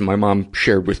that reason. My mom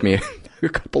shared with me a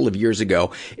couple of years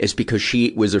ago is because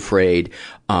she was afraid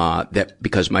that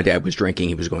because my dad was drinking,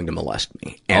 he was going to molest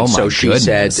me. And so she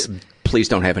said, please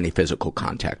don't have any physical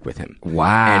contact with him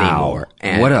anymore.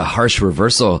 And what a harsh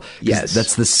reversal. Yes.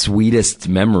 That's the sweetest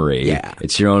memory. Yeah.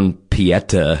 It's your own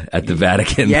Pieta at the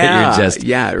Vatican that you're just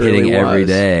it really hitting every was.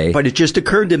 day. But it just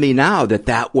occurred to me now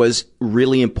that was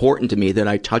really important to me, that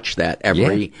I touched that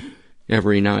every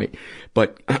night.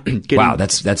 But wow,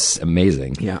 that's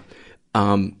amazing. Yeah.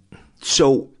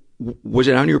 So was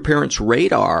it on your parents'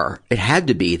 radar? It had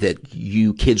to be that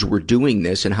you kids were doing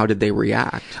this, and how did they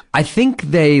react? I think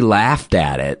they laughed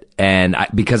at it, and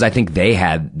because I think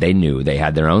they knew they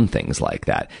had their own things like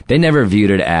that. They never viewed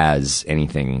it as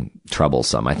anything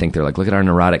troublesome. I think they're like, look at our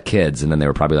neurotic kids, and then they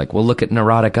were probably like, well, look at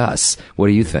neurotic us. What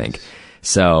do you think?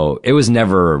 So it was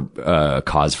never a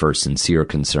cause for sincere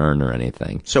concern or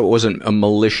anything. So it wasn't a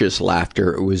malicious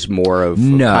laughter. It was more of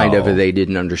kind of they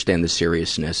didn't understand the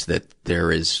seriousness that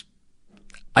there is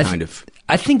I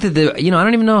think that I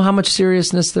don't even know how much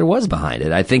seriousness there was behind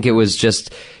it. I think it was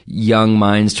just young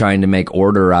minds trying to make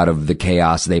order out of the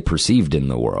chaos they perceived in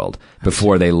the world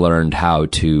before they learned how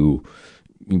to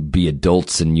be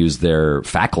adults and use their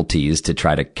faculties to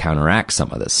try to counteract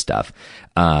some of this stuff.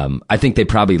 I think they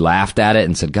probably laughed at it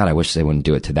and said, God, I wish they wouldn't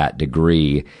do it to that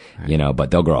degree, but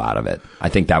they'll grow out of it. I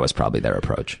think that was probably their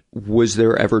approach. Was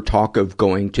there ever talk of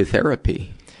going to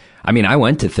therapy? I mean, I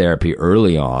went to therapy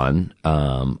early on.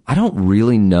 I don't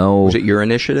really know. Was it your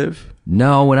initiative?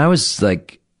 No, when I was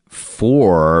like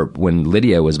 4, when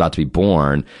Lydia was about to be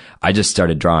born, I just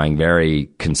started drawing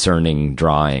very concerning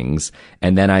drawings.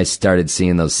 And then I started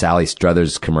seeing those Sally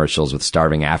Struthers commercials with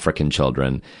starving African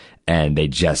children, and they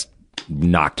just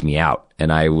knocked me out.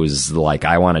 And I was like,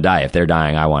 I want to die. If they're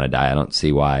dying, I want to die. I don't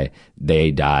see why they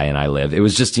die and I live. It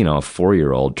was just, a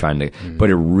 4-year-old trying to,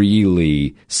 but it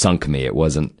really sunk me. It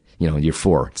wasn't, you're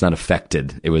 4. It's not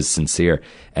affected. It was sincere.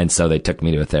 And so they took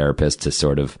me to a therapist to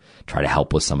sort of try to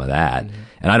help with some of that.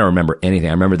 And I don't remember anything.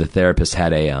 I remember the therapist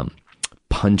had a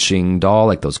punching doll,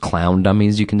 like those clown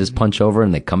dummies you can just punch over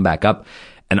and they come back up.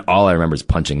 And all I remember is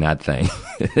punching that thing.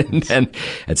 And then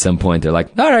at some point they're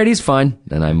like, all right, he's fine.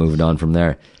 And I moved on from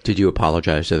there. Did you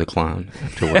apologize to the clown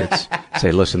afterwards?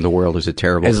 Say, listen, the world is a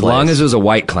terrible place. As long as it was a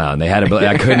white clown. They had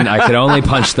I could only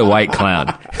punch the white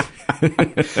clown.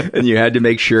 And you had to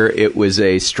make sure it was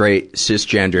a straight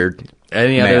cisgendered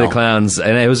any male. other clowns.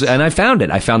 And I found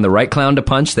it. I found the right clown to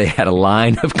punch. They had a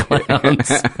line of clowns.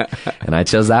 And I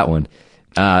chose that one.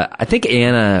 I think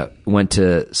Anna went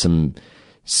to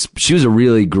she was a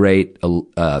really great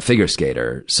figure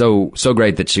skater. So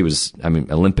great that she was,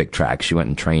 Olympic track. She went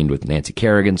and trained with Nancy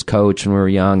Kerrigan's coach when we were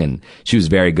young, and she was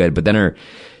very good. But then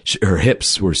her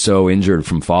hips were so injured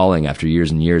from falling after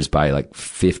years and years. By like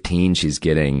 15, she's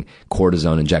getting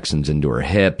cortisone injections into her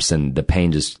hips, and the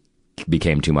pain just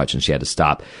became too much, and she had to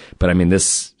stop. But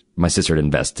my sister had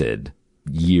invested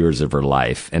years of her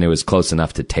life, and it was close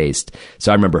enough to taste.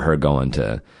 So I remember her going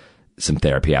to some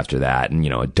therapy after that, and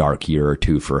a dark year or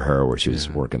 2 for her where she was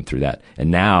working through that.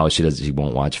 And now she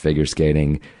won't watch figure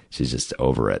skating. She's just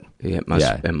over it. Yeah,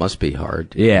 it must be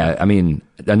hard. Yeah,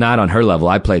 not on her level.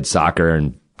 I played soccer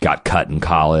and got cut in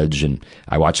college, and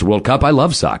I watched the World Cup. I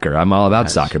love soccer. I'm all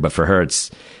about soccer, but for her,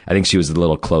 I think she was a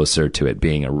little closer to it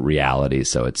being a reality,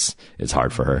 so it's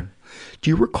hard for her.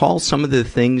 Do you recall some of the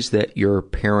things that your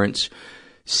parents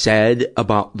said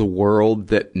about the world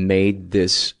that made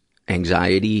this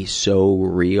anxiety so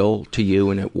real to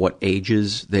you, and at what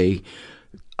ages they...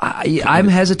 I'm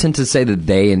hesitant to say that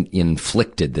they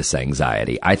inflicted this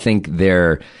anxiety. I think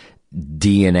their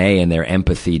DNA and their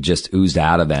empathy just oozed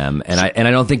out of them, and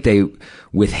I don't think they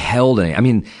withheld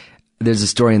any. There's a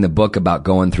story in the book about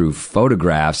going through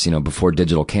photographs, before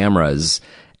digital cameras.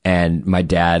 And my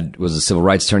dad was a civil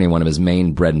rights attorney. One of his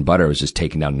main bread and butter was just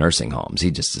taking down nursing homes.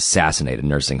 He just assassinated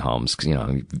nursing homes. He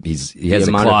has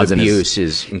a clause in his abuse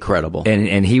is incredible.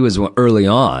 And he was early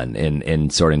on in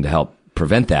sorting to help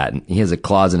prevent that. And he has a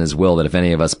clause in his will that if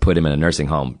any of us put him in a nursing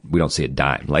home, we don't see a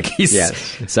dime.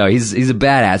 So he's a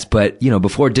badass. But,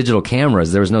 before digital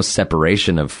cameras, there was no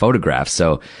separation of photographs.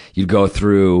 So you'd go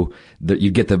through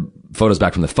you'd get the photos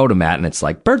back from the photomat, and it's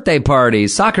like birthday party,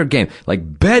 soccer game,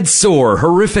 like bed sore,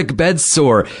 horrific bed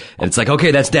sore. And it's like,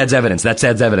 okay, that's dad's evidence. That's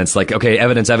dad's evidence. Like, okay,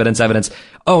 evidence.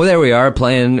 Oh, there we are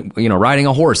playing, riding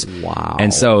a horse. Wow.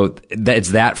 And so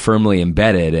it's that firmly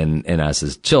embedded in us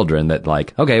as children that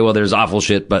like, okay, well, there's awful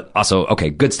shit, but also, okay,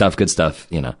 good stuff.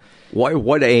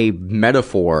 What a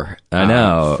metaphor. I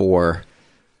know. For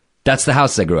That's the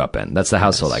house I grew up in. That's the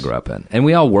household I grew up in. And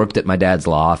we all worked at my dad's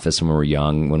law office when we were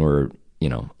young, when we were,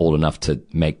 old enough to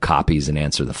make copies and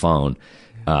answer the phone.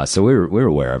 So we were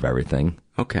aware of everything.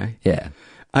 Okay. Yeah.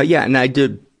 Yeah, and I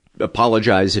did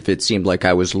apologize if it seemed like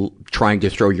I was trying to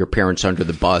throw your parents under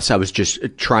the bus. I was just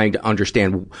trying to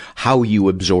understand how you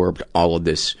absorbed all of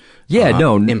this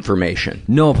information.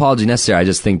 No apology necessary. I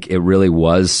just think it really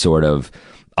was sort of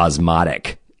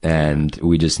osmotic, and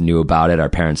we just knew about it. Our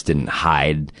parents didn't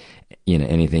hide,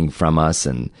 anything from us.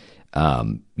 And,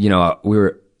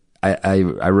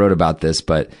 I wrote about this,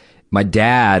 but my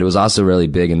dad was also really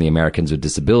big in the Americans with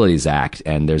Disabilities Act.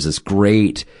 And there's this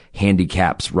great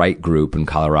handicaps right group in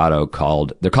Colorado they're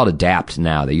called ADAPT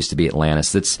now. They used to be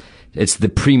Atlantis. It's the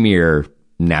premier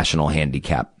national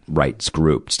handicap rights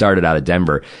group. It started out of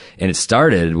Denver, and it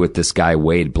started with this guy,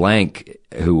 Wade Blank,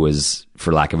 who was,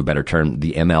 for lack of a better term,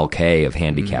 the MLK of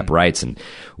handicap rights. And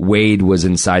Wade was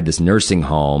inside this nursing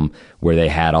home where they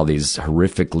had all these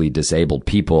horrifically disabled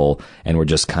people and were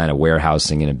just kind of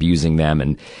warehousing and abusing them.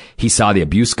 And he saw the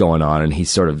abuse going on, and he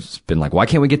sort of been like, why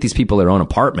can't we get these people their own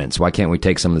apartments? Why can't we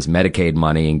take some of this Medicaid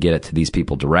money and get it to these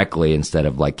people directly instead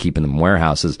of like keeping them in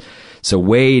warehouses? So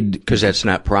Wade... Because that's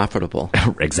not profitable.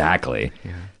 Exactly.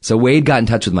 Yeah. So Wade got in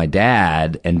touch with my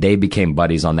dad, and they became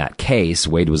buddies on that case.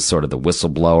 Wade was sort of the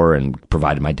whistleblower and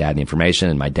provided my dad the information,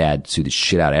 and my dad sued the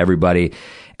shit out of everybody.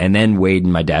 And then Wade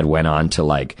and my dad went on to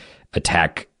like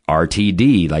attack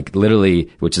RTD, like literally,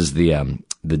 which is the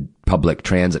public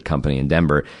transit company in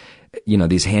Denver.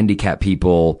 These handicapped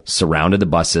people surrounded the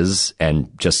buses and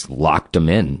just locked them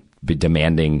in,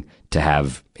 demanding to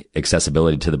have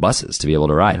accessibility to the buses to be able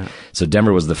to ride. Yeah. So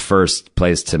Denver was the first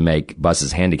place to make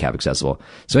buses handicap accessible.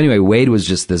 So anyway, Wade was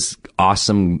just this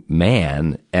awesome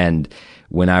man. And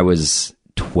when I was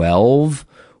 12,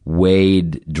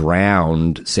 Wade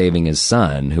drowned saving his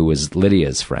son, who was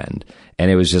Lydia's friend. And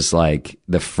it was just like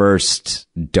the first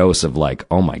dose of like,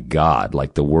 oh my God,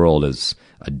 like the world is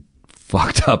a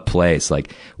fucked up place.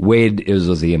 Like Wade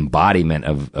was the embodiment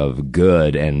of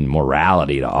good and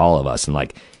morality to all of us. And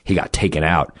like, he got taken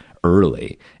out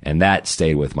early, and that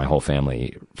stayed with my whole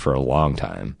family for a long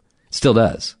time. Still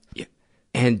does. Yeah.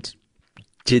 And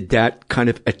did that kind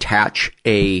of attach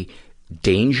a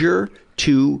danger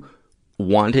to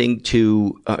wanting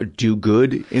to do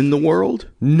good in the world?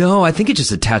 No, I think it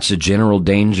just attached a general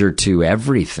danger to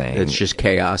everything. It's just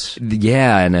chaos.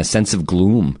 Yeah, and a sense of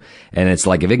gloom. And it's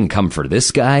like, if it can come for this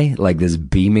guy, like this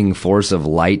beaming force of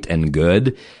light and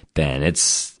good, then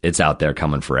it's out there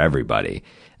coming for everybody.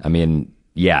 I mean,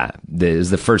 yeah, it was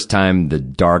the first time the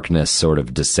darkness sort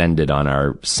of descended on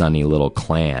our sunny little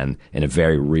clan in a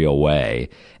very real way,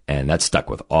 and that stuck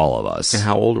with all of us. And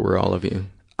how old were all of you?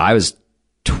 I was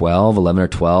 11 or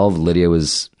 12. Lydia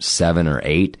was 7 or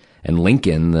 8. And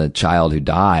Lincoln, the child who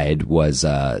died, was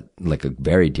like a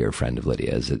very dear friend of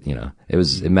Lydia's.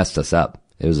 It messed us up.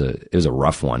 It was a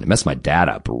rough one. It messed my dad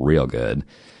up real good.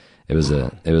 It was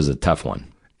a tough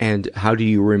one. And how do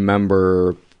you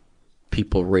remember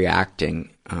people reacting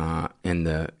in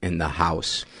the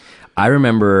house? I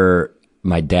remember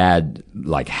my dad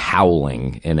like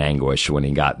howling in anguish when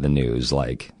he got the news,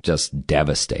 like just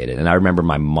devastated. And I remember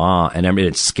my mom, and I mean,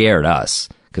 it scared us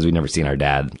because we'd never seen our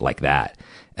dad like that.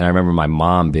 And I remember my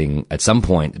mom at some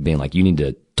point being like, you need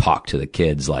to talk to the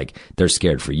kids. Like, they're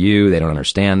scared for you. They don't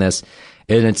understand this.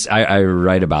 And I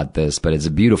write about this, but it's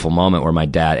a beautiful moment where my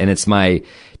dad, and it's to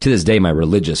this day, my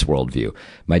religious worldview.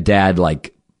 My dad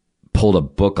like pulled a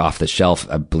book off the shelf.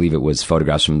 I believe it was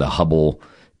photographs from the Hubble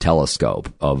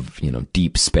telescope of,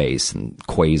 deep space and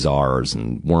quasars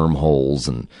and wormholes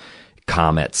and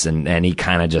comets. And he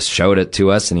kind of just showed it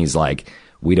to us. And he's like,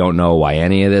 we don't know why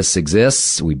any of this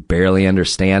exists. We barely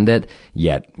understand it,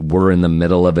 yet we're in the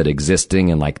middle of it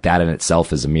existing. And like that in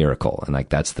itself is a miracle. And like,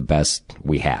 that's the best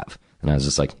we have. And I was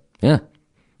just like, yeah.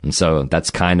 And so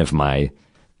that's kind of my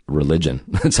religion.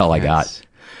 That's all I got.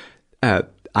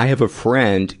 I have a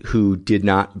friend who did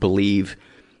not believe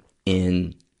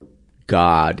in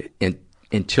God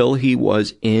until he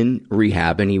was in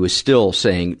rehab, and he was still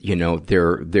saying,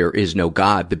 there is no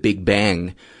God. The Big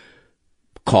Bang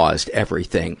caused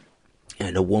everything.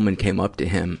 And a woman came up to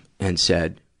him and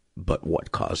said, but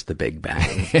what caused the Big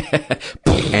Bang?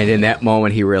 And in that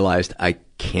moment, he realized, I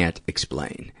can't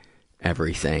explain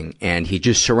everything. And he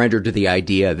just surrendered to the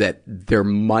idea that there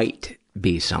might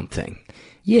be something.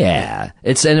 Yeah.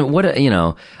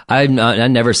 I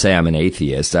never say I'm an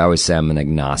atheist. I always say I'm an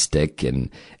agnostic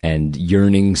and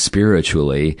yearning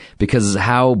spiritually, because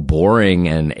how boring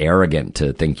and arrogant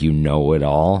to think you know it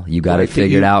all. You got it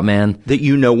figured out, man. That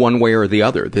you know one way or the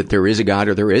other, that there is a God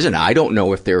or there isn't. I don't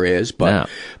know if there is, but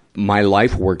my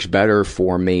life works better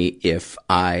for me if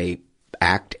I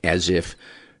act as if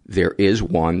there is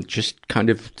one, just kind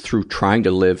of through trying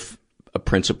to live a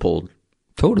principled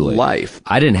life.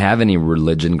 I didn't have any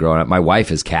religion growing up. My wife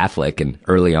is Catholic, and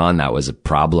early on that was a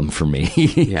problem for me.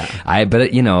 Yeah.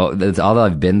 But you know, that's all that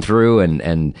I've been through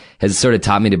and has sort of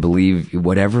taught me to believe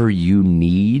whatever you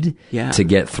need to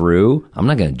get through. I'm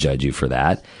not going to judge you for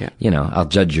that. Yeah. You know, I'll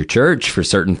judge your church for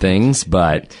certain things,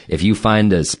 but if you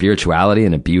find a spirituality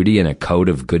and a beauty and a code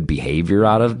of good behavior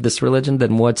out of this religion,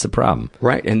 then what's the problem?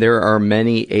 Right. And there are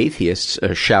many atheists.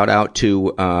 A shout out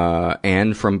to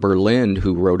Anne from Berlin,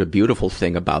 who wrote a beautiful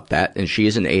thing about that, and she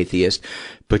is an atheist,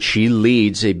 but she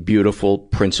leads a beautiful,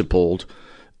 principled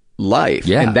life.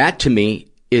 Yeah. And that to me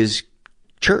is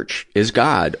church, is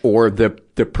God, or the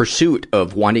pursuit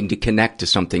of wanting to connect to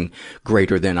something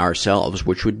greater than ourselves,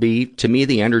 which would be, to me,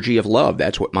 the energy of love.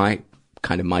 That's what my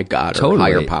God or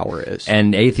higher power is.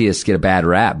 And atheists get a bad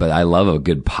rap, but I love a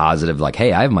good positive, like,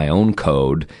 hey, I have my own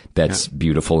code that's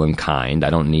beautiful and kind. I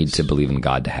don't need to believe in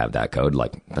God to have that code.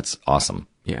 Like, that's awesome.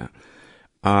 Yeah.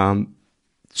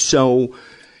 So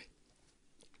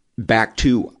back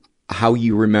to how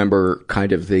you remember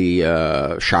kind of the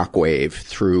shockwave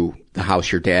through the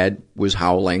house your dad was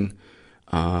howling.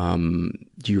 Do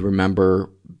you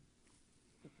remember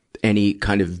any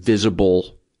kind of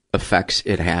visible effects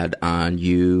it had on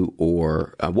you,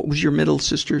 or what was your middle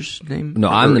sister's name? No,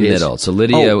 I'm the middle. So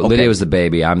Lydia was the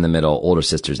baby. I'm the middle. Older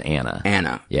sister's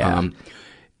Anna. Yeah.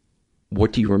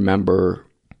 What do you remember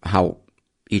how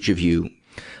each of you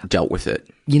dealt with it?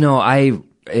 You know, I've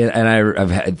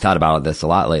thought about this a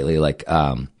lot lately. Like,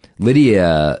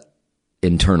 Lydia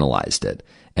internalized it,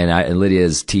 and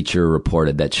Lydia's teacher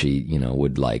reported that she, you know,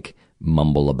 would like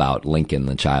mumble about Lincoln,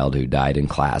 the child who died in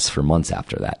class, for months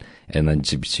after that. And then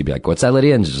she'd be like, "What's that,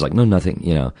 Lydia?" And she's like, "No, nothing,"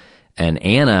 you know. And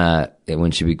Anna,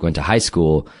 when she went to high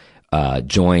school,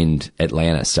 joined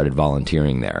Atlantis, started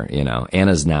volunteering there, you know.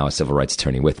 Anna's now a civil rights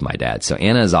attorney with my dad. So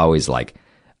Anna's always like,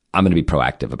 I'm going to be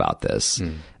proactive about this.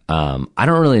 I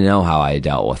don't really know how I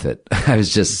dealt with it. I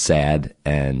was just sad.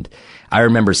 And I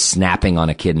remember snapping on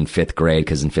a kid in 5th grade,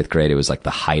 because in 5th grade it was like the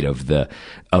height of the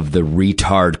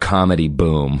retard comedy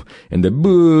boom, and the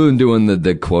boo, and doing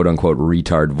the quote unquote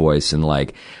retard voice. And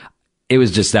like, it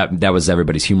was just that was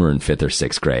everybody's humor in 5th or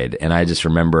 6th grade. And I just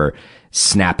remember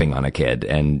snapping on a kid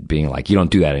and being like, you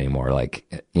don't do that anymore.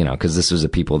 Like, you know, cause this was the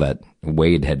people that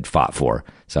Wade had fought for.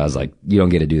 So I was like, you don't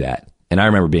get to do that. And I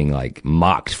remember being like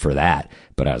mocked for that,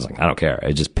 but I was like, I don't care.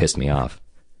 It just pissed me off.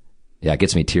 Yeah, it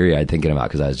gets me teary-eyed thinking about it,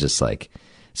 because I was just like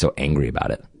so angry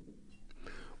about it.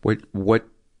 What?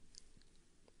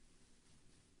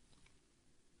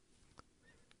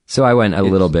 So I went a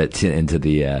little bit into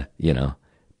the, you know,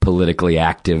 politically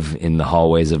active in the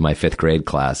hallways of my 5th grade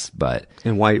class, but.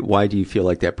 And why do you feel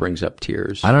like that brings up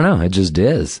tears? I don't know. It just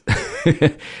is.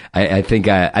 I think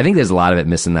there's a lot of it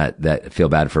missing that feel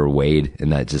bad for Wade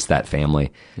and that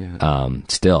family. Yeah.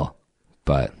 Still,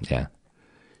 but yeah.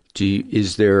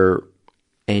 Is there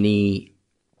any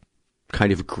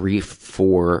kind of grief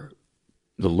for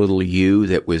the little you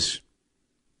that was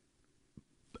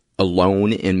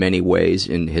alone in many ways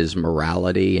in his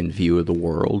morality and view of the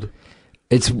world?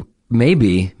 It's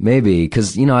maybe,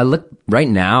 because, you know, I look right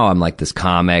now, I'm like this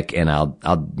comic, and I'll,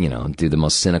 you know, do the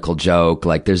most cynical joke.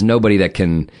 Like, there's nobody that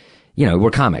can, you know,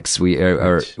 we're comics.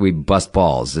 We bust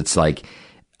balls. It's like,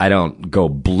 I don't go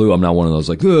blue. I'm not one of those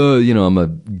like, you know, I'm a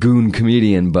goon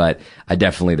comedian, but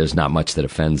there's not much that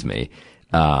offends me.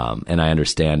 And I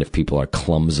understand if people are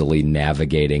clumsily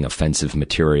navigating offensive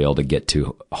material to get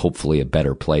to hopefully a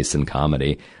better place in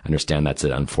comedy. I understand that's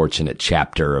an unfortunate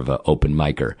chapter of an open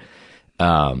micer.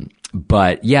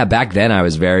 But yeah, back then I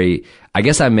was I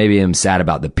guess I maybe am sad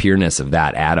about the pureness of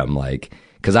that, Adam, like,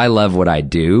 cause I love what I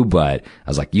do, but I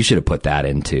was like, you should have put that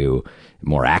into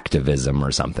more activism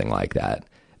or something like that.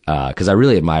 Cause I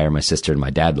really admire my sister and my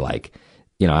dad. Like,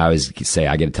 you know, I always say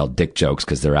I get to tell dick jokes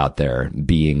cause they're out there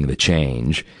being the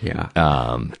change. Yeah.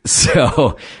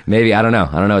 So maybe, I don't know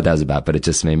what that was about, but it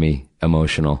just made me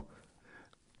emotional.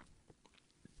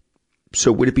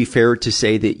 So would it be fair to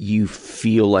say that you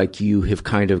feel like you have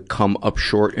kind of come up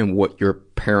short in what your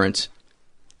parents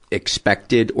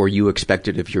expected, or you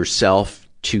expected of yourself,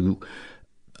 to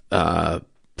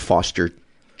foster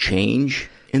change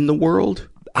in the world?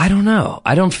 I don't know.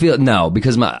 I don't feel, no,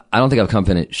 because I don't think I've come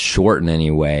up short in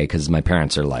any way, because my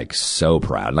parents are like so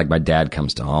proud. Like, my dad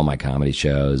comes to all my comedy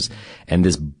shows, and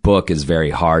this book is very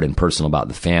hard and personal about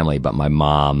the family, but my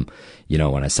mom, you know,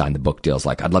 when I signed the book deals,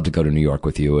 like, I'd love to go to New York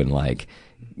with you and, like,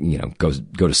 you know, go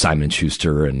to Simon &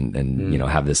 Schuster and you know,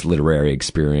 have this literary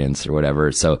experience or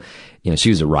whatever. So, you know, she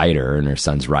was a writer and her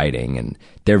son's writing, and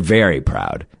they're very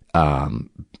proud.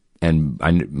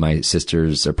 And my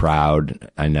sisters are proud,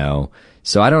 I know.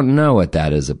 So I don't know what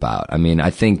that is about. I mean, I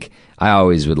think I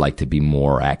always would like to be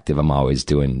more active. I'm always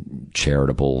doing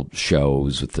charitable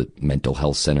shows with the Mental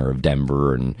Health Center of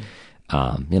Denver and,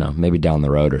 maybe down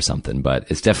the road or something, but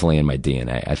it's definitely in my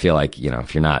DNA. I feel like,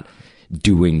 if you're not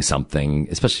doing something,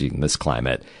 especially in this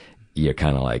climate, you're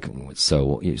kind of like,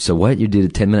 so what? You did a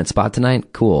 10-minute spot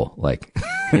tonight? Cool. Like,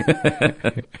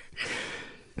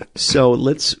 so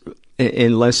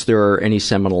unless there are any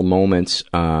seminal moments,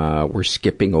 we're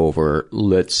skipping over.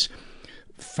 Let's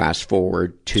fast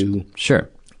forward to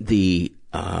the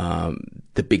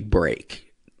big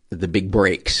break, the big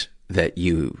breaks that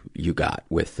you got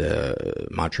with the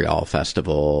Montreal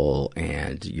Festival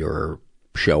and your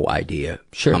show idea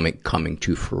coming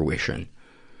to fruition.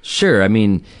 Sure. I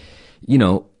mean,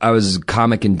 I was a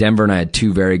comic in Denver, and I had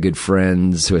two very good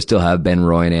friends who I still have, Ben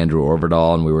Roy and Andrew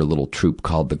Orvidal, and we were a little troupe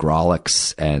called the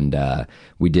Grolics, and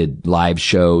we did live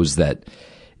shows that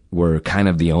were kind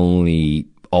of the only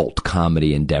alt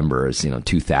comedy in Denver. As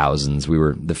 2000s, we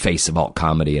were the face of alt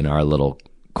comedy in our little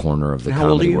corner of the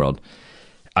comedy world.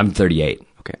 I'm 38.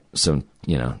 Okay. So,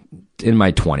 in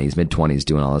my 20s, mid-20s,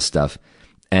 doing all this stuff.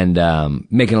 And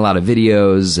making a lot of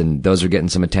videos, and those are getting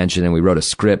some attention. And we wrote a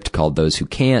script called Those Who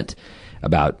Can't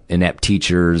about inept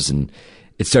teachers, and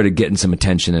it started getting some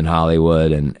attention in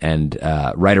Hollywood. And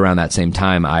right around that same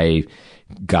time, I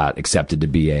got accepted to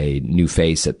be a new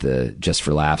face at the Just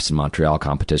for Laughs in Montreal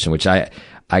competition, which I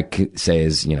could say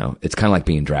is, it's kind of like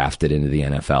being drafted into the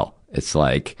NFL. It's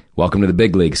like, welcome to the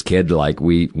big leagues, kid. Like,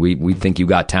 we think you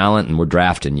got talent and we're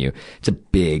drafting you. It's a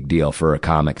big deal for a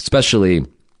comic, especially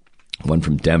one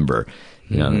from Denver.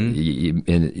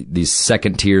 In these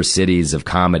second tier cities of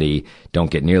comedy don't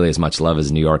get nearly as much love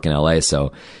as New York and LA.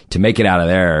 So to make it out of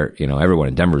there, everyone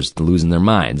in Denver's losing their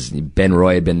minds. Ben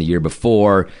Roy had been the year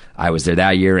before. I was there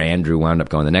that year. Andrew wound up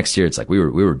going the next year. It's like we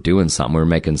were doing something. We were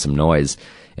making some noise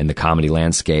in the comedy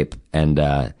landscape. And,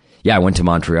 I went to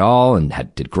Montreal and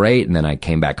did great. And then I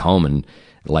came back home and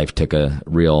life took a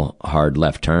real hard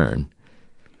left turn.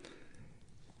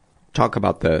 Talk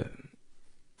about the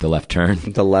left turn.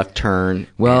 The left turn.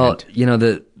 Well,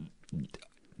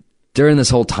 during this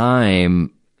whole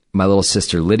time, my little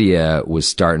sister Lydia was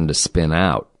starting to spin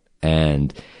out.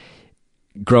 And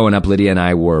growing up, Lydia and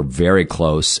I were very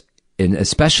close, and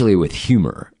especially with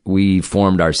humor. We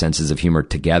formed our senses of humor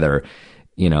together.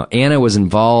 Anna was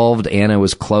involved. Anna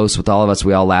was close with all of us.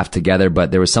 We all laughed together,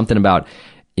 but there was something about,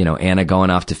 Anna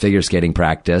going off to figure skating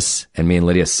practice and me and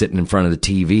Lydia sitting in front of the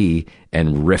TV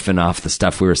and riffing off the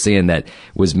stuff we were seeing that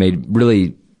was made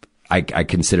really, I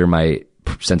consider my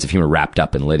sense of humor wrapped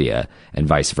up in Lydia, and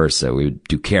vice versa. We would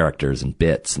do characters and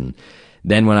bits. And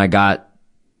then when I got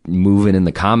moving in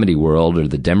the comedy world, or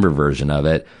the Denver version of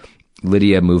it,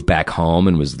 Lydia moved back home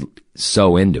and was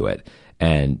so into it.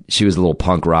 And she was a little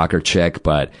punk rocker chick,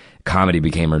 but comedy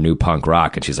became her new punk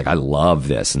rock. And she's like, I love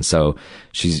this. And so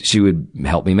she would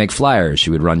help me make flyers. She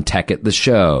would run tech at the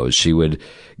shows. She would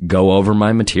go over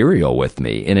my material with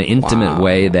me in an intimate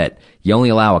way that you only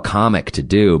allow a comic to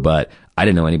do. But I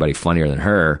didn't know anybody funnier than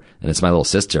her. And it's my little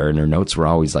sister, and her notes were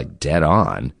always like dead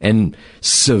on and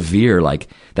severe. Like,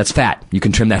 that's fat. You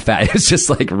can trim that fat. It's just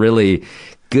like really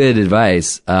good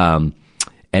advice.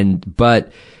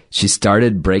 But she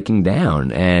started breaking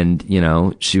down, and,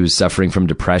 she was suffering from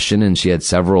depression, and she had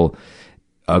several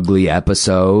ugly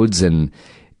episodes. And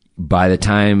by the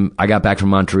time I got back from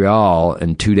Montreal,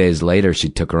 and 2 days later, she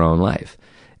took her own life.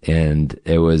 And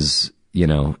it was,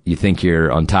 you think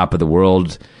you're on top of the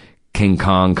world, King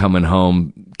Kong coming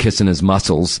home, kissing his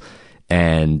muscles,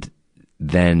 and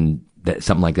then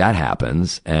something like that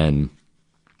happens, and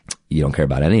you don't care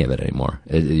about any of it anymore.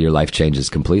 Your life changes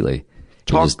completely.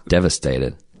 You're just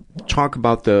devastated. Talk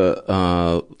about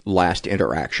the last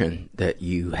interaction that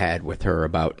you had with her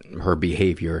about her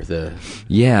behavior the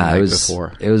night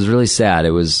before. It was really sad.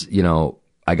 It was,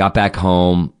 I got back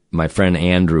home. My friend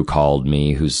Andrew called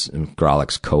me, who's in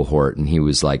Grolic's cohort, and he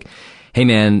was like, hey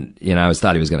man, I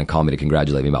thought he was going to call me to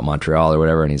congratulate me about Montreal or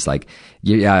whatever. And he's like,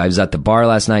 yeah, I was at the bar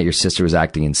last night. Your sister was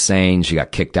acting insane. She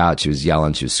got kicked out. She was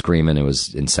yelling. She was screaming. It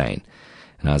was insane.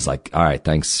 And I was like, all right,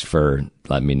 thanks for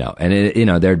letting me know.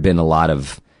 And there'd been a lot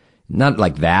of, not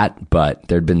like that, but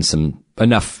there'd been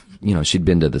enough, she'd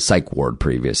been to the psych ward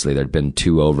previously. There'd been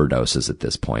 2 overdoses at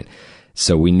this point.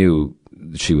 So we knew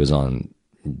she was on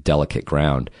delicate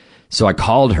ground. So I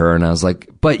called her and I was like,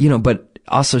 but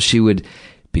also she would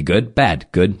be good,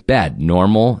 bad,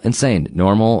 normal, insane,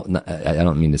 normal. I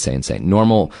don't mean to say insane,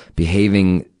 normal,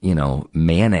 behaving,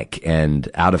 manic and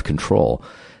out of control.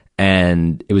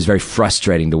 And it was very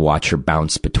frustrating to watch her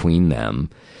bounce between them.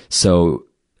 So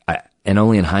And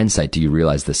only in hindsight do you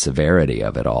realize the severity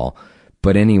of it all.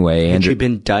 But anyway, had she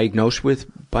been diagnosed with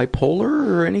bipolar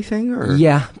or anything? Or?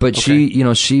 Yeah, but she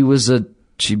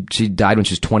died when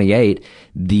she was 28.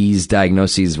 These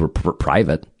diagnoses were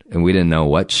private, and we didn't know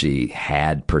what she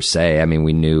had per se. I mean,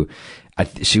 we knew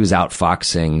she was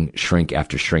outfoxing shrink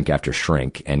after shrink after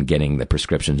shrink and getting the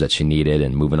prescriptions that she needed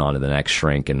and moving on to the next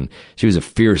shrink. And she was a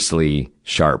fiercely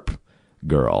sharp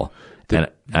girl. And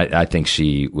I think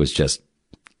she was just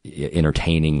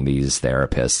entertaining these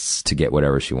therapists to get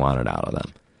whatever she wanted out of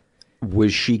them.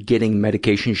 Was she getting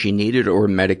medication she needed or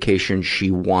medication she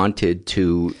wanted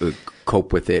to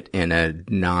cope with it in a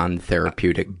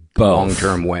non-therapeutic,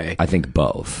 long-term way? I think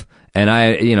both.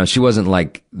 And she wasn't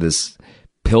like this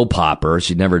pill popper.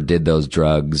 She never did those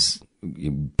drugs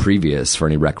previous for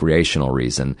any recreational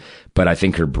reason. But I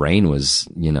think her brain was,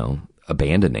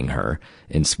 abandoning her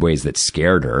in ways that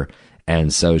scared her.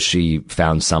 And so she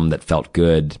found some that felt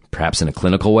good, perhaps in a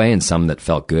clinical way, and some that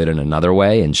felt good in another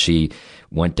way. And she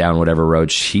went down whatever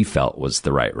road she felt was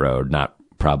the right road, not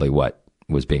probably what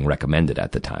was being recommended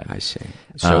at the time. I see.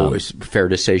 So it's fair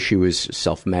to say she was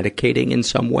self-medicating in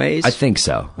some ways? I think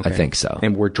so. Okay. I think so.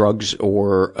 And were drugs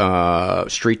or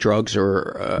street drugs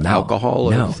or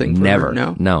alcohol a thing for never.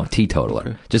 her? No,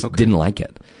 teetotaler. Just didn't like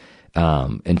it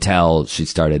until she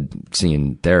started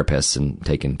seeing therapists and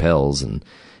taking pills. And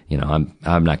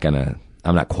I'm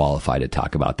not qualified to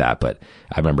talk about that, but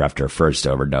I remember after her first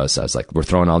overdose, I was like, we're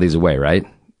throwing all these away, right?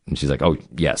 And she's like, oh,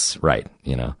 yes, right.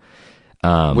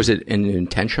 Was it an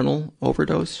intentional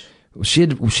overdose? She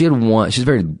had one, she's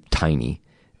very tiny.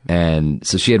 And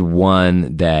so she had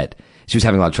one that she was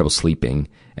having a lot of trouble sleeping.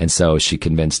 And so she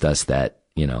convinced us that,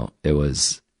 it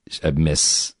was a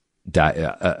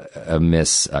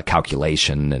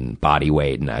miscalculation and body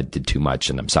weight, and I did too much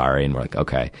and I'm sorry. And we're like,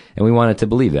 okay. And we wanted to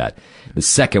believe that. The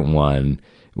second one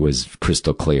was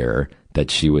crystal clear that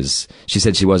she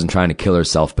said she wasn't trying to kill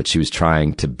herself, but she was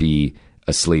trying to be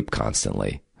asleep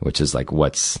constantly, which is like,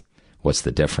 what's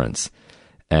the difference?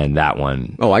 And that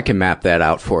one. Oh, I can map that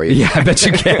out for you. Yeah, I bet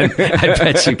you can. I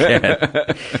bet you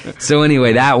can. So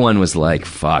anyway, that one was like,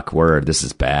 fuck, word, this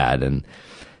is bad. And,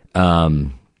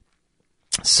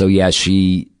 so yeah,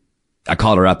 I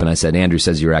called her up and I said, Andrew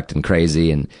says you're acting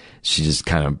crazy. And she just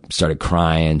kind of started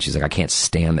crying. She's like, I can't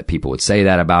stand that people would say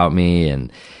that about me. And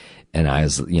I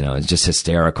was, it's just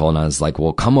hysterical. And I was like,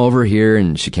 well, come over here.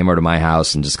 And she came over to my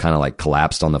house and just kind of like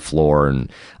collapsed on the floor.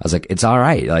 And I was like, it's all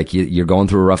right. Like you're going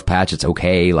through a rough patch. It's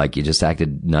okay. Like you just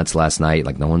acted nuts last night.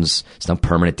 Like it's no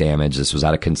permanent damage. This was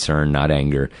out of concern, not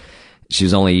anger. She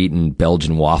was only eating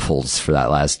Belgian waffles for that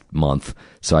last month.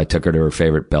 So I took her to her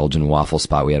favorite Belgian waffle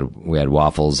spot. We had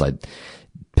waffles. I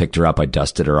picked her up. I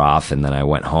dusted her off, and then I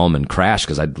went home and crashed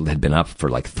because I had been up for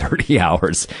like 30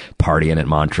 hours partying at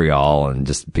Montreal and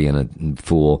just being a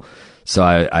fool. So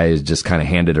I just kind of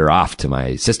handed her off to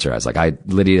my sister. I was like,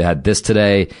 Lydia had this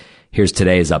today. Here's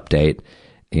today's update.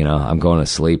 I'm going to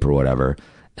sleep or whatever.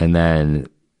 And then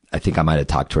I think I might have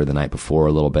talked to her the night before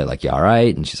a little bit, like, you all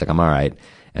right? And she's like, I'm all right.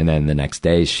 And then the next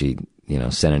day she,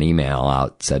 sent an email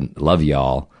out, said, love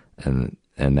y'all. And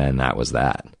then that was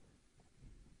that.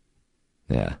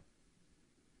 Yeah.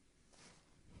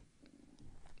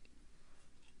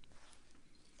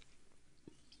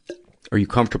 Are you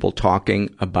comfortable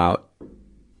talking about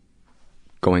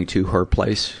going to her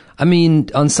place? I mean,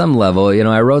 on some level,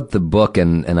 I wrote the book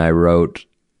and I wrote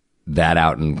that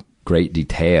out in great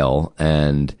detail.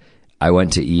 And I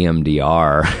went to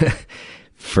EMDR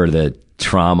for the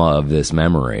trauma of this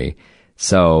memory.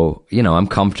 So, I'm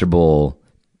comfortable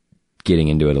getting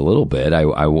into it a little bit.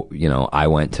 I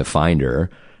went to find her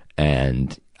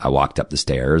and I walked up the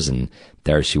stairs and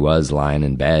there she was lying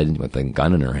in bed with a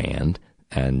gun in her hand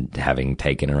and having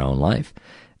taken her own life.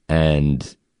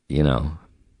 And,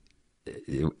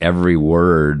 every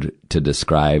word to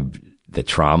describe the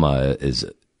trauma is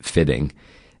fitting.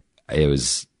 It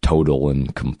was total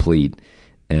and complete.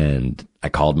 And I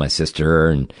called my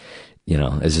sister and,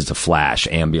 it's just a flash.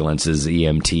 Ambulances,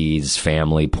 EMTs,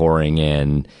 family pouring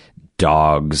in,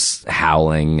 dogs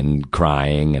howling and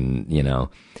crying and,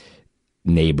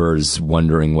 neighbors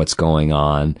wondering what's going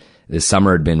on. This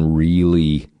summer had been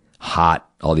really hot,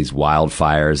 all these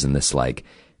wildfires, and this like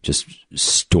just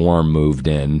storm moved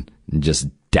in and just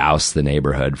doused the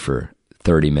neighborhood for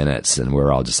 30 minutes. And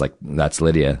we're all just like, that's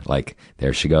Lydia. Like,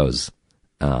 there she goes.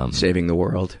 Saving the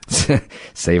world.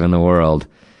 Saving the world.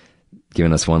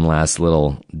 Giving us one last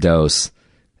little dose.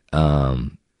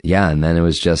 Yeah, and then it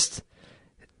was just,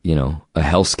 a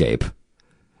hellscape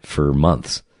for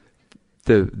months.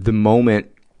 The moment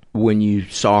when you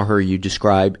saw her, you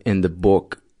describe in the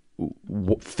book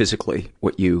physically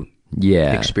what you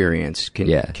experience.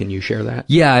 Can you share that?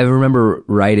 Yeah, I remember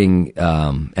writing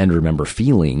and remember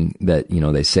feeling that,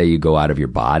 they say you go out of your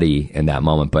body in that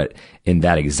moment, but in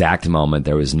that exact moment,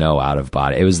 there was no out of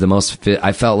body. It was the most,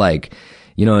 I felt like,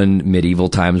 in medieval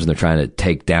times when they're trying to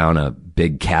take down a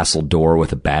big castle door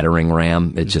with a battering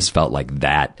ram, it just felt like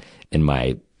that in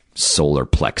my solar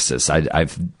plexus. I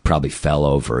probably fell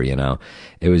over,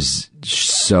 It was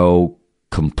so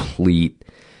complete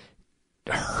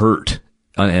hurt,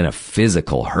 and a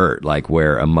physical hurt, like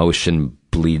where emotion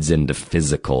bleeds into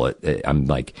physical. I'm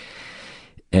like,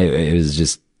 it was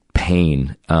just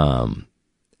pain. And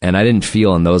I didn't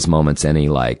feel in those moments any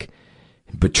like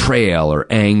betrayal or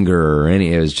anger or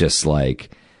any, it was just like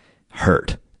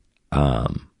hurt.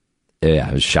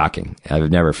 It was shocking. I've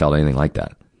never felt anything like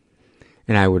that.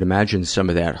 And I would imagine some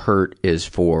of that hurt is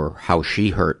for how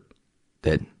she hurt,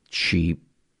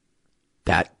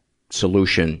 that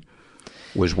solution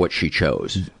was what she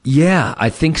chose. Yeah, I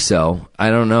think so.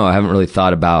 I don't know. I haven't really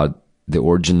thought about the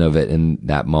origin of it in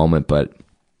that moment, but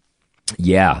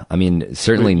yeah, I mean,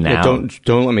 certainly now.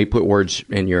 Don't let me put words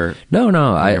in your No,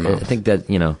 I think that,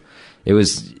 it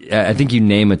was, I think you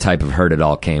name a type of hurt, it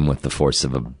all came with the force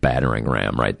of a battering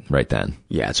ram right then.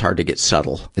 Yeah, it's hard to get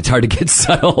subtle.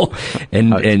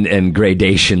 and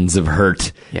gradations of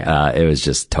hurt. Yeah. It was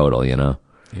just total, Yeah.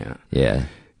 Yeah.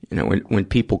 When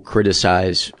people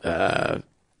criticize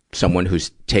someone who's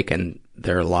taken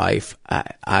their life,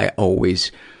 I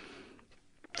always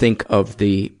think of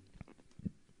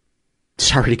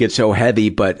sorry to get so heavy,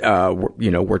 but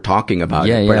we're talking about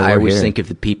it. But I always think of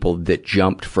the people that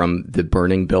jumped from the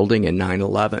burning building in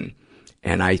 9/11,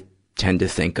 and I tend to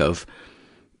think of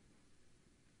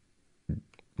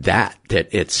that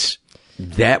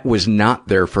was not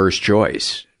their first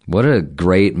choice. What a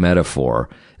great metaphor.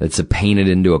 It's painted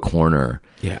into a corner.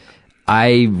 Yeah.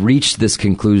 I reached this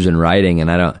conclusion writing,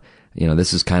 and I don't,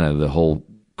 this is kind of the whole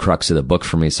crux of the book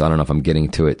for me, so I don't know if I'm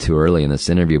getting to it too early in this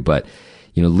interview, but,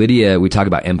 Lydia, we talk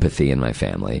about empathy in my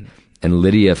family, and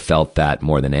Lydia felt that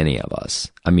more than any of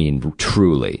us. I mean,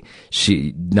 truly.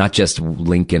 She, not just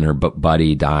Lincoln, her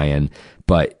buddy, dying,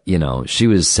 but, she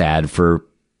was sad for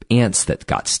ants that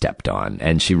got stepped on,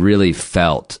 and she really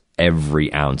felt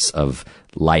every ounce of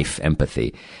life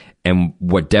empathy. And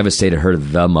what devastated her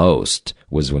the most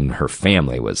was when her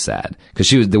family was sad. Because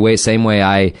she was same way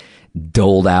I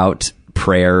doled out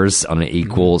prayers on an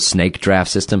equal snake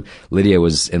draft system. Lydia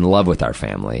was in love with our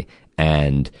family,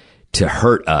 and to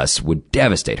hurt us would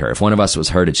devastate her. If one of us was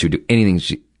hurted, she would do anything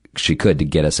she could to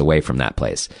get us away from that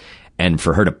place. And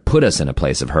for her to put us in a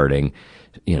place of hurting,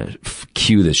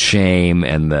 cue the shame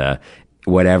and the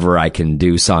whatever I can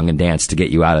do song and dance to get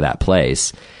you out of that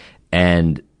place.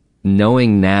 And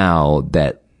knowing now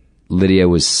that Lydia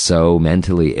was so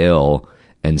mentally ill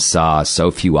and saw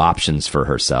so few options for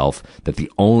herself, that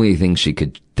the only thing she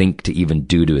could think to even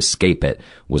do to escape it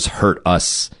was hurt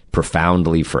us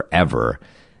profoundly forever,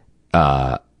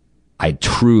 I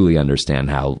truly understand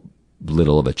how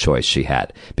little of a choice she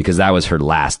had, because that was her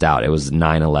last out. It was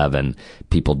 9/11,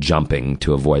 people jumping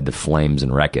to avoid the flames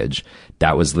and wreckage.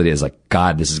 That was Lydia's like,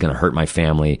 God, this is going to hurt my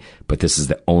family, but this is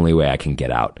the only way I can get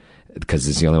out, because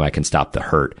it's the only way I can stop the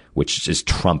hurt, which is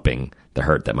trumping the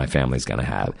hurt that my family's going to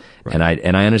have. Right.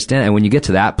 And I understand. And when you get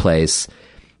to that place,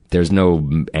 there's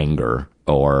no anger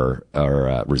or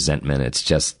resentment. It's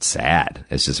just sad.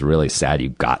 It's just really sad you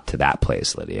got to that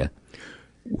place, Lydia.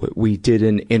 We did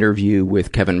an interview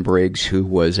with Kevin Briggs, who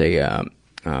was a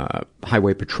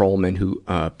highway patrolman who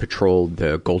patrolled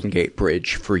the Golden Gate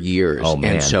Bridge for years. Oh,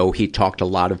 man. And so he talked a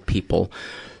lot of people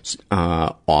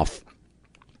off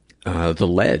the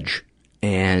ledge,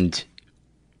 and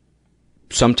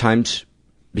sometimes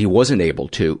he wasn't able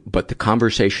to, but the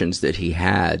conversations that he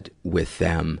had with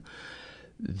them,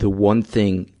 the one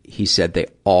thing he said they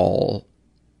all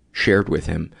shared with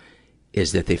him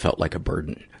is that they felt like a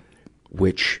burden,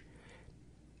 which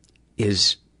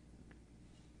is,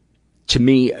 to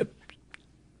me,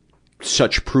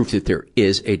 such proof that there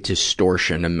is a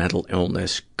distortion, a mental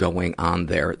illness going on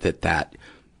there, that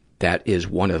is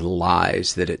one of the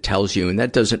lies that it tells you. And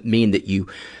that doesn't mean that you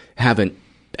haven't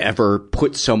ever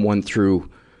put someone through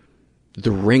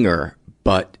the ringer,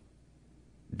 but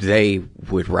they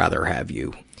would rather have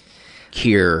you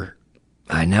hear.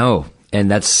 I know. And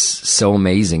that's so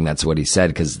amazing. That's what he said,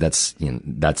 because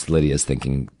that's Lydia's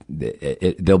thinking.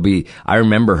 I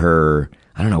remember her,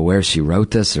 I don't know where she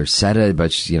wrote this or said it,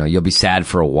 but you'll be sad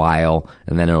for a while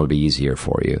and then it'll be easier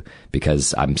for you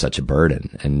because I'm such a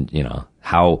burden. And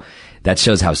how that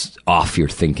shows how off your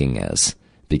thinking is,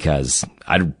 because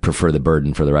I'd prefer the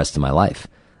burden for the rest of my life.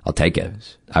 I'll take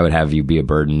it. I would have you be a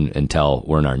burden until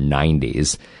we're in our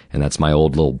 90s. And that's my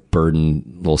old little burden,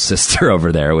 little sister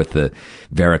over there with the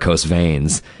varicose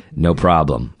veins. No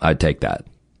problem. I'd take that.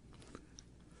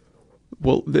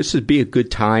 Well, this would be a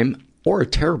good time or a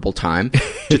terrible time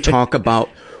to talk about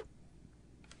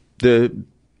the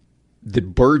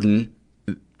burden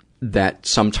that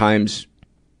sometimes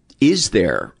is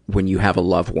there when you have a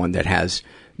loved one that has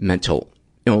mental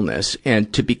illness.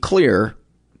 And to be clear,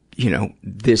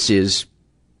 this is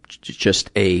just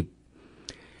a,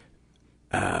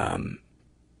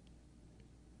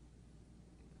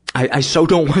 I so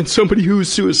don't want somebody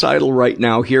who's suicidal right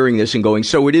now hearing this and going,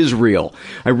 so it is real.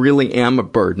 I really am a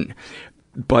burden.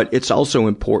 But it's also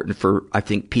important for, I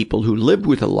think, people who live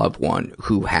with a loved one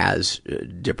who has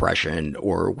depression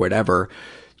or whatever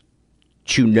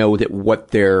to know that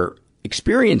what they're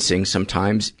experiencing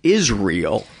sometimes is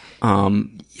real.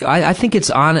 I think it's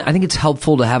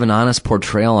helpful to have an honest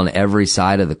portrayal on every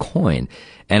side of the coin.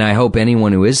 And I hope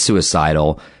anyone who is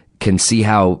suicidal can see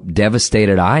how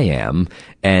devastated I am.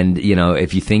 And,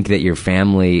 if you think that your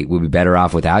family would be better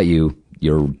off without you,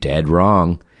 you're dead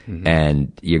wrong. Mm-hmm.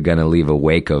 And you're going to leave a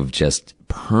wake of just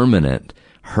permanent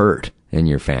hurt in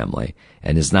your family.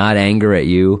 And it's not anger at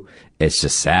you. It's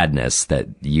just sadness that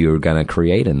you're going to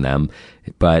create in them.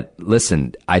 But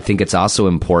listen, I think it's also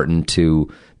important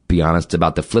to be honest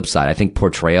about the flip side. I think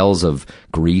portrayals of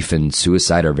grief and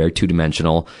suicide are very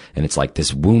two-dimensional. And it's like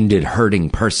this wounded,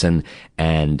 hurting person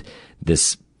and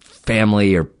this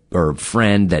family or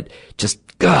friend that just,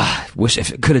 wish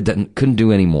if it couldn't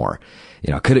do any more.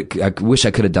 I wish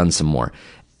I could have done some more.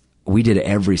 We did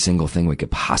every single thing we could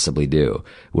possibly do.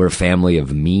 We're a family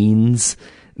of means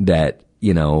that,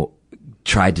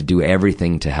 tried to do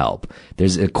everything to help.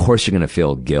 Of course you're going to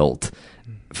feel guilt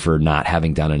for not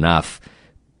having done enough,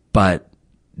 but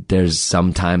there's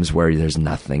some times where there's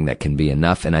nothing that can be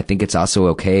enough. And I think it's also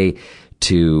okay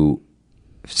to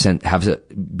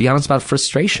be honest about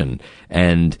frustration.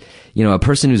 And, a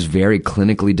person who's very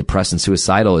clinically depressed and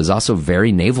suicidal is also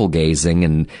very navel gazing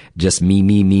and just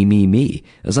me.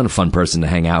 That's not a fun person to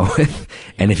hang out with.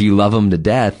 And if you love them to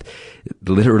death,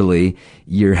 literally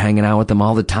you're hanging out with them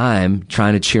all the time,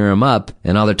 trying to cheer them up.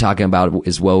 And all they're talking about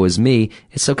is woe is me.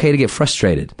 It's okay to get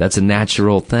frustrated. That's a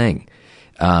natural thing.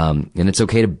 And it's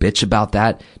okay to bitch about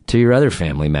that to your other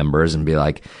family members and be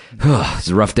like, it's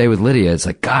a rough day with Lydia. It's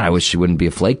like, God, I wish she wouldn't be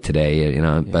a flake today,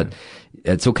 but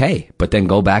it's okay. But then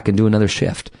go back and do another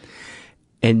shift.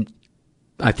 And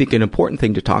I think an important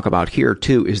thing to talk about here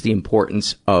too is the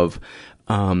importance of,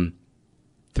 the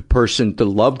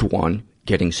loved one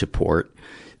getting support,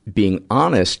 being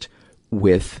honest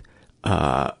with,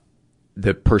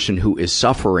 the person who is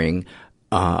suffering,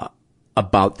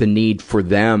 about the need for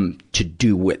them to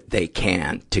do what they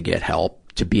can to get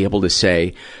help, to be able to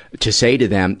say to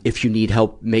them, if you need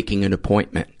help making an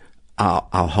appointment,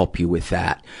 I'll help you with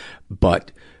that.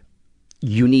 But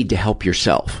you need to help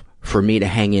yourself. For me to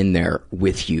hang in there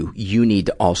with you, you need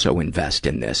to also invest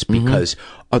in this because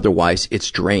otherwise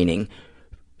it's draining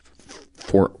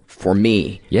for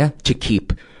me to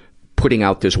keep putting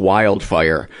out this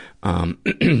wildfire,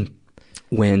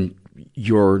 when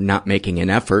you're not making an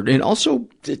effort. And also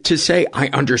to say, I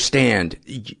understand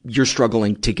you're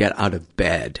struggling to get out of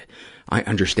bed. I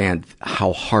understand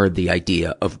how hard the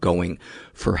idea of going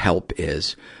for help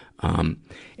is. And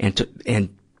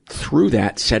through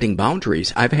that, setting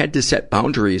boundaries. I've had to set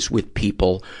boundaries with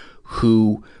people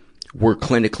who were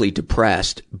clinically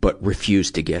depressed but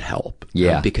refused to get help.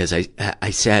 Yeah. Because I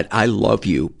said, I love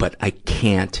you, but I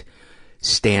can't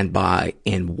stand by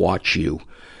and watch you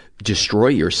destroy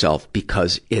yourself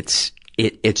because it's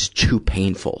too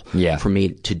painful for me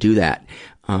to do that.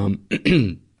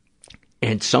 And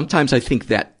sometimes I think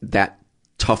that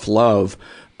tough love,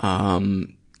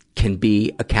 can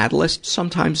be a catalyst,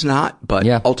 sometimes not, but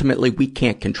ultimately we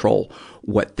can't control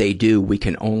what they do. We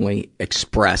can only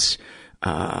express,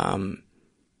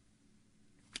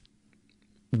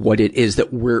 what it is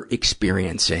that we're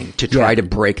experiencing to try to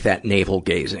break that navel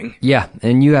gazing. Yeah.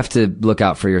 And you have to look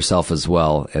out for yourself as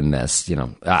well in this.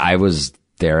 I was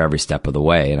there every step of the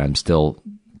way and I'm still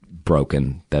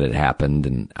broken that it happened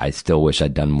and I still wish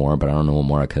I'd done more, but I don't know what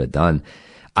more I could have done.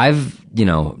 I've,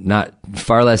 not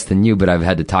far less than you, but I've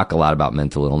had to talk a lot about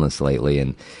mental illness lately.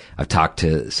 And I've talked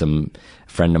to some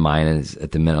friend of mine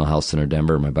at the Mental Health Center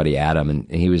Denver, my buddy Adam, and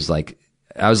he was like,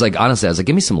 honestly,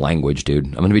 give me some language, dude.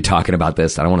 I'm going to be talking about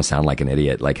this. I don't want to sound like an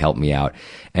idiot. Like, help me out.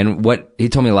 And he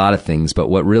told me a lot of things, but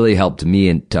what really helped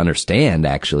me to understand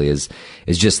actually is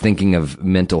just thinking of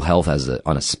mental health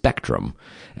on a spectrum.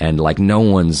 And like, no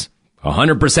one's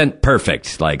 100%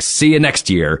 perfect. Like, see you next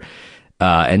year.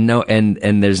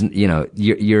 And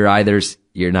there's,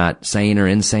 you're not sane or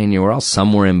insane. We're all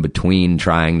somewhere in between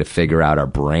trying to figure out our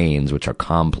brains, which are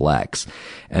complex.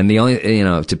 And the only,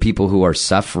 to people who are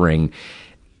suffering,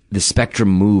 the spectrum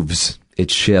moves,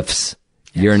 it shifts.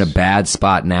 Yes. You're in a bad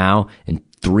spot now. In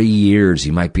 3 years,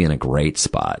 you might be in a great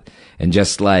spot. And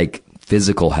just like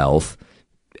physical health,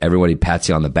 everybody pats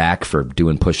you on the back for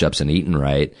doing push-ups and eating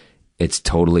right. It's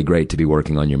totally great to be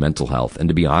working on your mental health and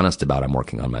to be honest about I'm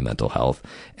working on my mental health.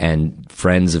 And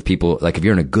friends of people, like if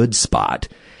you're in a good spot,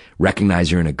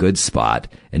 recognize you're in a good spot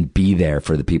and be there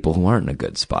for the people who aren't in a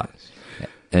good spot.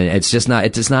 And it's not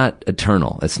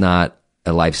eternal. It's not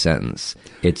a life sentence.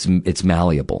 It's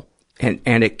malleable.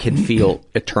 And it can feel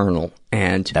eternal.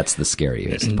 And that's the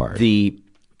scariest part. The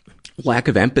lack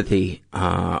of empathy,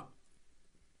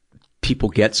 people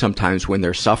get sometimes when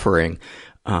they're suffering,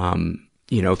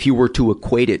 if you were to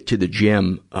equate it to the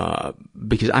gym,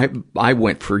 because I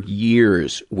went for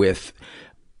years with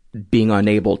being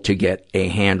unable to get a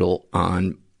handle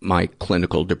on my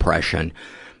clinical depression,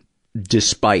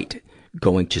 despite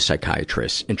going to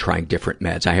psychiatrists and trying different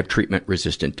meds. I have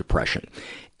treatment-resistant depression.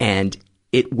 And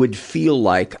it would feel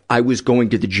like I was going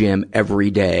to the gym every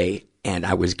day and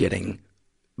I was getting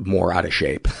more out of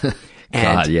shape.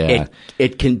 And God, yeah.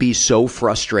 It can be so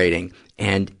frustrating.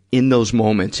 And in those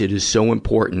moments, it is so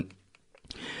important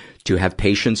to have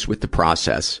patience with the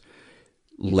process.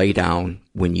 Lay down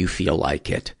when you feel like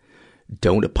it.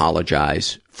 Don't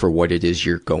apologize for what it is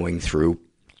you're going through.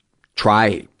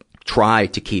 Try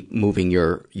to keep moving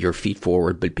your feet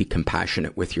forward, but be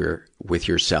compassionate with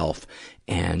yourself.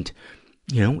 And,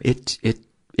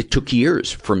 it took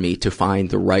years for me to find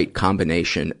the right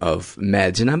combination of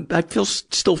meds. And I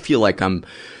still feel like I'm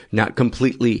not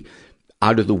completely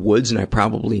out of the woods, and I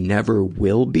probably never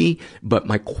will be, but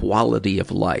my quality of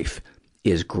life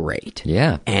is great.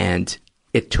 Yeah. And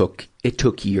it took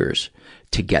years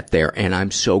to get there. And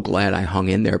I'm so glad I hung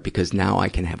in there, because now I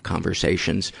can have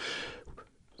conversations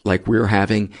like we're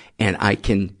having, and I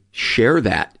can share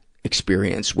that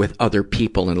experience with other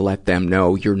people and let them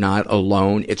know you're not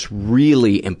alone. It's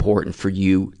really important for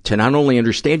you to not only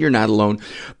understand you're not alone,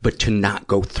 but to not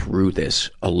go through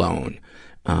this alone.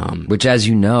 Which, as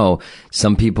you know,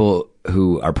 some people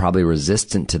who are probably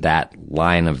resistant to that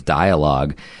line of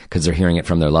dialogue because they're hearing it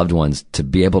from their loved ones, to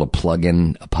be able to plug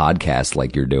in a podcast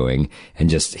like you're doing and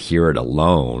just hear it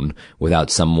alone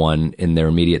without someone in their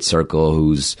immediate circle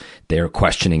who's they're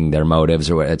questioning their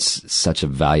motives, or it's such a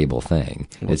valuable thing.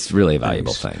 It's really a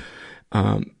valuable thing.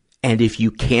 And if you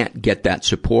can't get that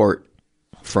support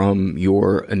from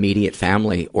your immediate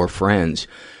family or friends,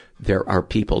 there are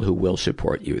people who will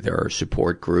support you. There are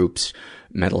support groups,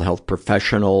 mental health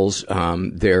professionals.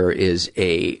 There is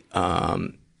a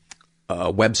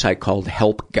website called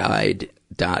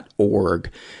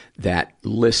helpguide.org that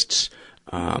lists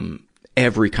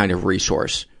every kind of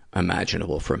resource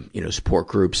imaginable, from support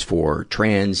groups for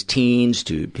trans teens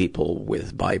to people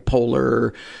with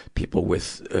bipolar, people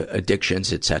with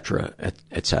addictions, etc.,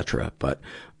 etc. But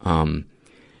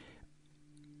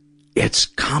it's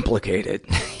complicated.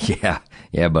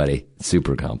 Yeah, buddy.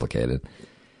 Super complicated.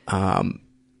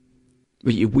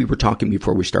 We were talking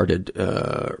before we started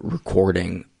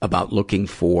recording about looking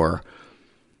for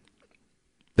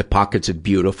the pockets of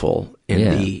beautiful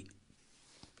in the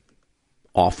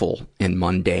awful and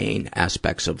mundane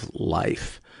aspects of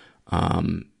life.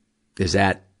 Is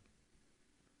that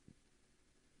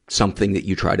something that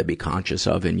you try to be conscious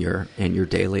of in your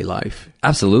daily life?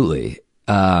 Absolutely.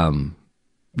 I'm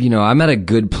at a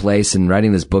good place, and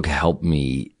writing this book helped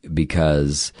me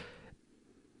because,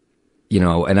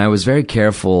 and I was very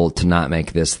careful to not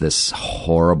make this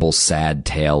horrible, sad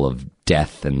tale of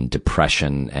death and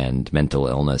depression and mental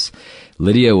illness.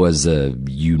 Lydia was a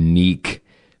unique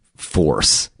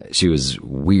force. She was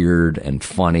weird and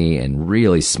funny and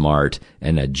really smart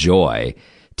and a joy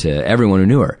to everyone who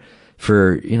knew her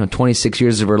for, 26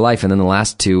 years of her life. And then the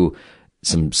last two,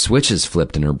 some switches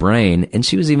flipped in her brain, and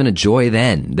she was even a joy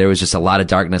then. There was just a lot of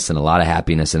darkness and a lot of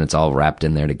happiness, and it's all wrapped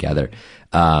in there together.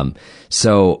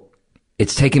 So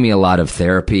it's taken me a lot of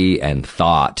therapy and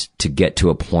thought to get to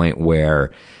a point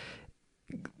where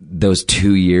those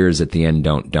 2 years at the end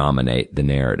don't dominate the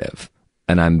narrative.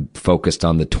 And I'm focused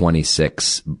on the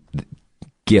 26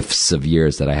 gifts of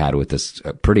years that I had with this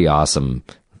pretty awesome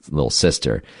little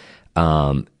sister.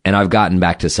 And I've gotten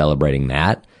back to celebrating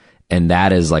that. And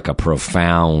that is like a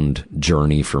profound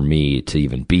journey for me to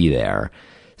even be there.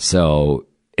 So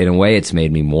in a way, it's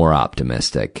made me more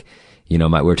optimistic. We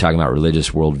were talking about religious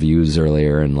worldviews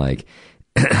earlier, and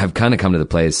I've kind of come to the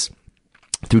place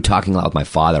through talking a lot with my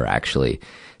father, actually,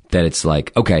 that it's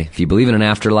like, okay, if you believe in an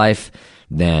afterlife,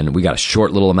 then we got a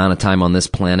short little amount of time on this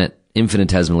planet,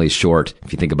 infinitesimally short,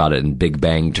 if you think about it in Big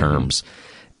Bang terms.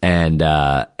 And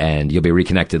you'll be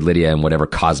reconnected, Lydia, in whatever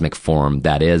cosmic form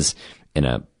that is in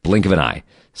a blink of an eye.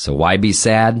 So why be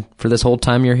sad for this whole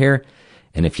time you're here?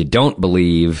 And if you don't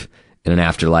believe in an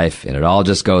afterlife and it all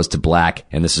just goes to black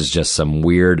and this is just some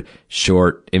weird,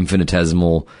 short,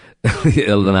 infinitesimal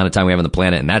amount of time we have on the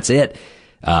planet and that's it,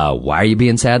 why are you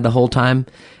being sad the whole time?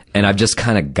 And I've just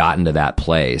kind of gotten to that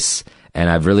place, and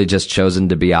I've really just chosen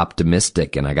to be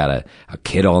optimistic, and I got a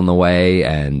kid on the way,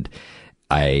 and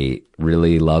I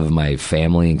really love my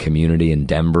family and community in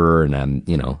Denver, and I'm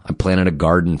planted a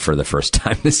garden for the first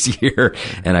time this year,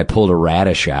 and I pulled a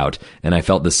radish out, and I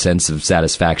felt the sense of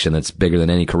satisfaction that's bigger than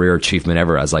any career achievement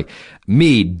ever. I was like,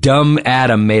 me, dumb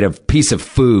Adam, made a piece of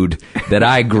food that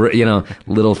I grew,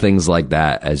 little things like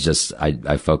that. As just,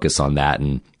 I focus on that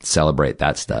and celebrate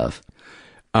that stuff.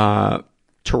 To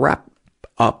wrap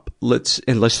up,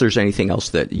 unless there's anything else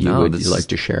that you would like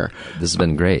to share. This has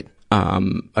been great.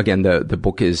 Again, the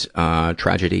book is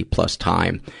Tragedy Plus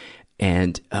Time,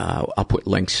 and I'll put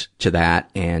links to that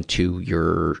and to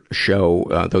your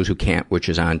show, Those Who Can't, which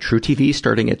is on True TV,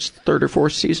 starting its third or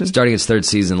fourth season. Starting its third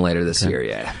season later this year,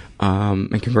 yeah.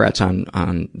 And congrats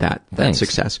on that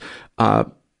success.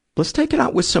 Let's take it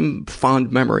out with some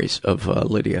fond memories of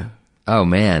Lydia. Oh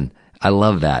man, I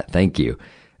love that. Thank you.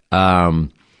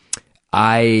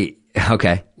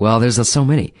 Okay. Well, there's so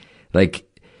many. Like.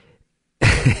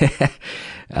 It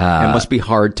must be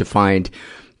hard to find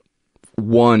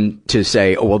one to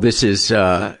say, oh, well, this is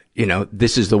the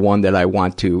one that I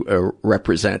want to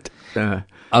represent.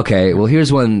 Okay. Well,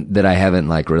 here's one that I haven't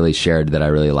really shared that I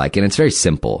really like. And it's very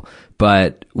simple.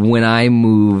 But when I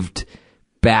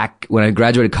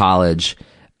graduated college,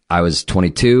 I was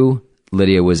 22.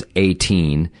 Lydia was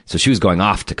 18. So she was going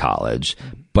off to college,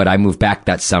 but I moved back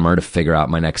that summer to figure out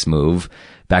my next move.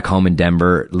 Back home in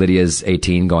Denver, Lydia's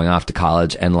 18, going off to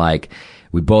college, and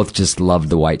we both just loved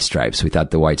the White Stripes. We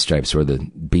thought the White Stripes were the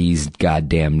bee's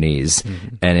goddamn knees.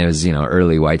 Mm-hmm. And it was,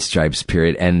 early White Stripes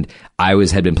period. And I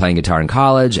had been playing guitar in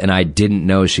college, and I didn't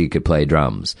know she could play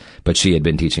drums, but she had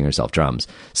been teaching herself drums.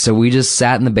 So we just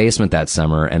sat in the basement that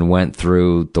summer and went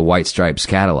through the White Stripes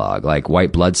catalog, like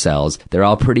White Blood Cells. They're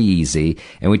all pretty easy.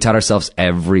 And we taught ourselves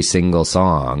every single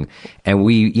song. And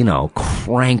we,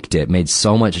 cranked it, made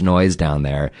so much noise down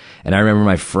there. And I remember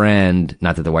my friend,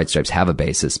 not that the White Stripes have a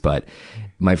bassist, but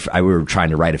we were trying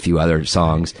to write a few other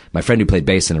songs. My friend who played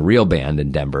bass in a real band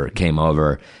in Denver came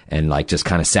over and just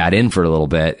kind of sat in for a little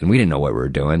bit, and we didn't know what we were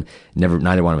doing.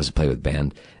 Neither one of us had played with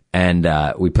band. And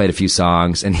we played a few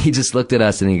songs, and he just looked at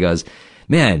us and he goes,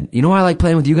 man, you know why I like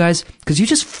playing with you guys? Because you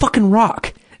just fucking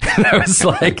rock. And I was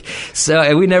like,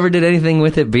 and we never did anything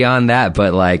with it beyond that,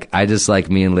 but I just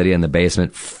me and Lydia in the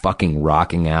basement fucking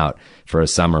rocking out for a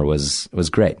summer was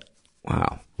great.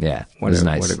 Wow. Yeah. It was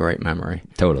nice. What a great memory.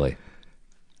 Totally.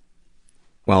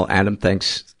 Well, Adam,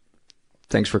 thanks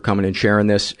for coming and sharing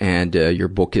this, and your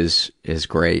book is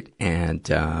great, and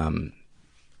I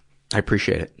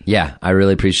appreciate it. Yeah, I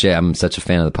really appreciate it. I'm such a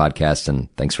fan of the podcast,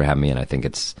 and thanks for having me, and I think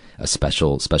it's a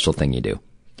special thing you do.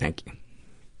 Thank you.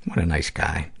 What a nice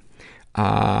guy.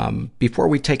 Before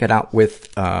we take it out with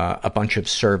a bunch of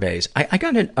surveys, I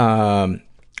got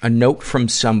a note from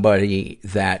somebody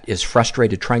that is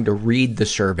frustrated trying to read the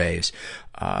surveys.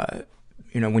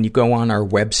 When you go on our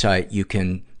website,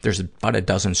 there's about a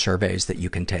dozen surveys that you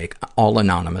can take, all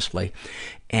anonymously.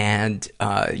 And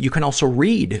you can also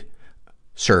read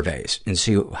surveys and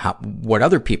see what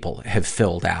other people have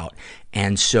filled out.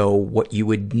 And so what you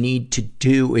would need to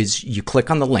do is you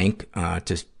click on the link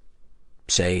to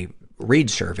say read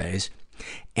surveys,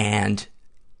 and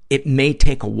it may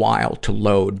take a while to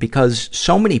load because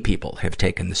so many people have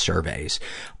taken the surveys.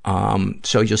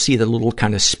 So you'll see the little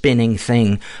kind of spinning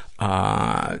thing.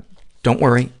 Don't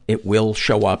worry, it will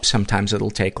show up. Sometimes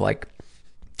it'll take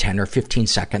 10 or 15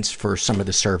 seconds for some of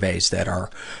the surveys that are,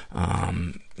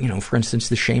 for instance,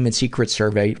 the Shame and Secret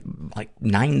survey,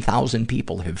 9,000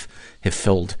 people have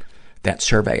filled that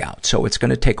survey out. So it's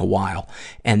going to take a while.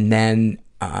 And then,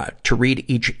 to read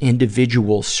each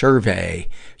individual survey,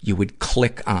 you would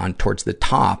click on towards the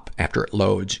top after it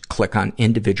loads, click on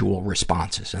individual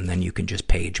responses, and then you can just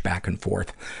page back and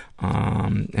forth,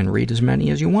 and read as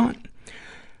many as you want.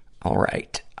 All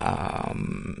right.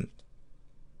 I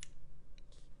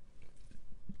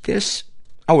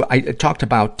talked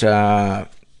about,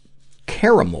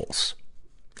 caramels.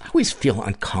 I always feel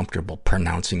uncomfortable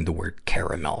pronouncing the word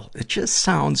caramel. It just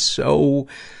sounds so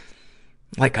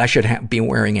like I should be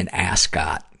wearing an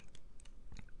ascot.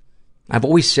 I've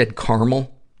always said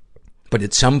caramel, but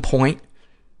at some point,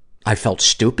 I felt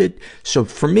stupid. So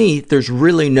for me, there's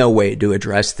really no way to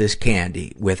address this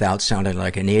candy without sounding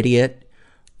like an idiot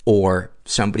or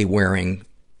somebody wearing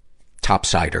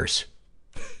topsiders.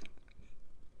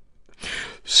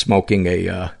 Smoking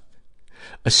a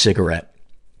cigarette.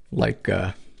 Like,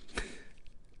 what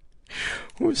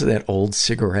was that old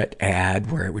cigarette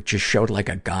ad where it just showed like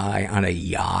a guy on a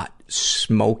yacht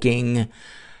smoking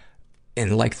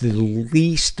in like the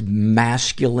least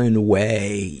masculine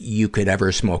way you could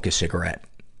ever smoke a cigarette.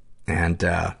 And,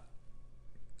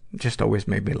 just always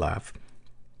made me laugh.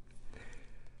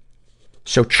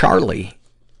 So Charlie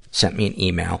sent me an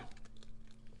email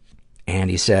and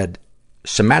he said,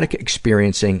 somatic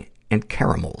experiencing and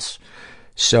caramels.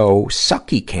 So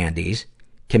sucky candies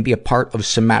can be a part of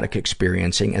somatic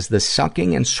experiencing as the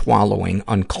sucking and swallowing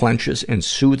unclenches and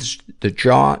soothes the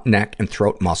jaw, neck, and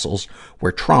throat muscles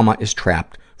where trauma is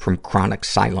trapped from chronic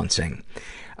silencing.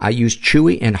 I use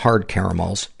chewy and hard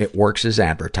caramels. It works as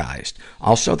advertised.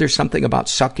 Also, there's something about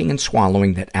sucking and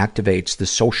swallowing that activates the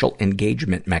social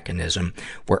engagement mechanism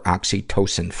where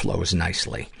oxytocin flows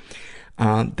nicely.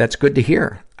 That's good to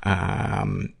hear.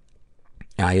 I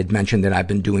had mentioned that I've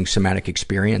been doing somatic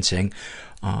experiencing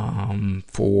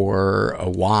for a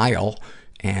while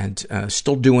and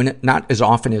still doing it, not as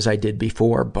often as I did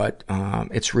before, but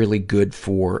it's really good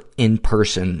for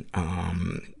in-person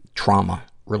trauma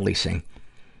releasing.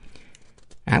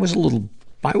 I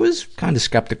was kind of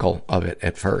skeptical of it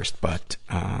at first, but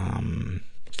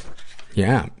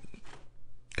yeah,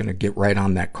 gonna get right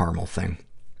on that caramel thing.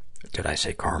 Did I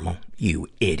say caramel? You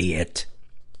idiot.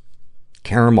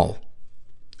 Caramel.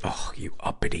 Oh, you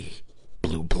uppity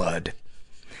blue blood.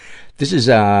 This is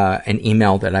an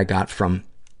email that I got from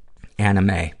Anna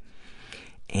Mae.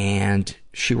 And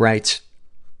she writes,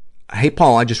 hey,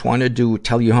 Paul, I just wanted to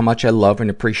tell you how much I love and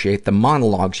appreciate the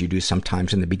monologues you do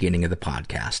sometimes in the beginning of the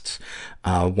podcasts.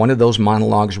 One of those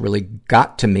monologues really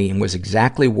got to me and was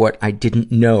exactly what I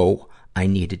didn't know I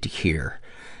needed to hear.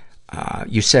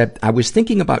 You said, I was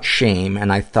thinking about shame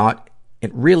and I thought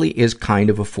it really is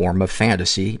kind of a form of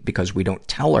fantasy because we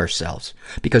tell ourselves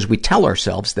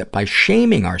that by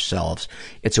shaming ourselves,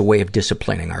 it's a way of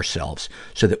disciplining ourselves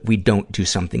so that we don't do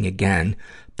something again.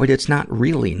 But it's not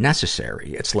really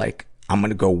necessary. It's like, I'm going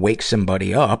to go wake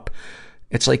somebody up.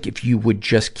 It's like if you would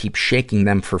just keep shaking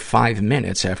them for 5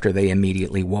 minutes after they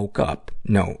immediately woke up.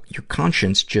 No, your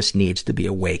conscience just needs to be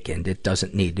awakened. It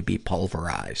doesn't need to be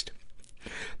pulverized.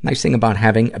 Nice thing about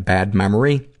having a bad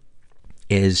memory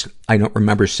is I don't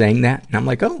remember saying that. And I'm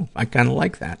like, oh, I kind of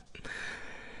like that.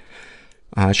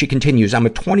 She continues, I'm a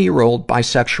 20-year-old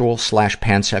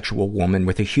bisexual/pansexual woman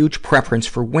with a huge preference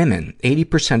for women.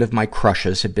 80% of my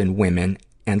crushes have been women.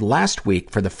 And last week,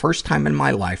 for the first time in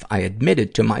my life, I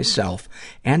admitted to myself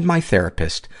and my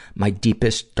therapist my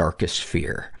deepest, darkest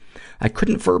fear. I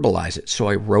couldn't verbalize it, so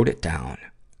I wrote it down.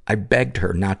 I begged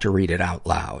her not to read it out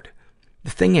loud.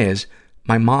 The thing is,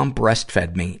 my mom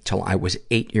breastfed me till I was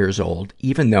 8 years old,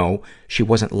 even though she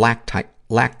wasn't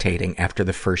lactating after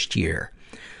the first year.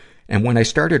 And when I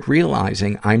started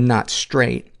realizing I'm not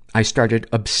straight, I started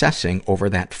obsessing over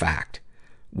that fact.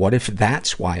 What if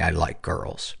that's why I like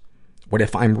girls? What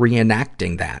if I'm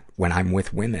reenacting that when I'm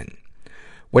with women?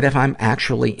 What if I'm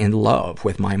actually in love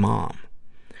with my mom?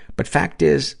 But fact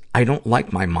is, I don't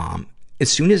like my mom. As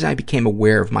soon as I became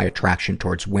aware of my attraction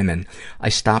towards women, I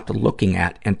stopped looking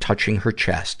at and touching her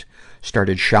chest,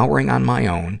 started showering on my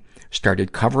own,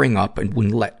 started covering up and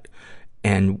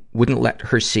wouldn't let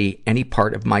her see any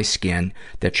part of my skin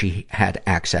that she had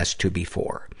access to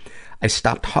before. I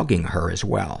stopped hugging her as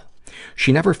well.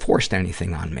 She never forced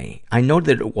anything on me. I know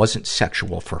that it wasn't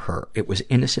sexual for her. It was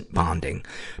innocent bonding,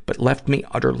 but left me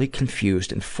utterly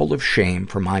confused and full of shame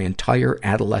for my entire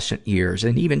adolescent years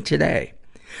and even today.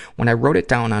 When I wrote it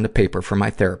down on a paper for my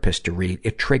therapist to read,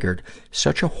 it triggered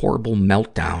such a horrible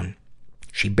meltdown.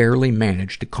 She barely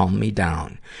managed to calm me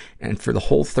down. And for the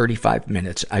whole 35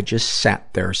 minutes, I just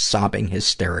sat there sobbing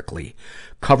hysterically,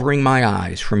 covering my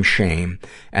eyes from shame,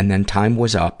 and then time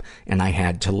was up and I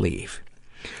had to leave.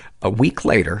 A week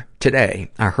later,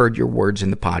 today, I heard your words in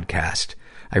the podcast.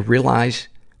 I realized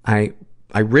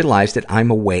that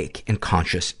I'm awake and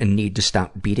conscious and need to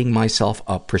stop beating myself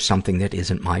up for something that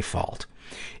isn't my fault.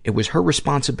 It was her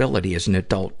responsibility as an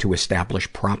adult to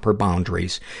establish proper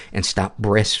boundaries and stop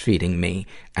breastfeeding me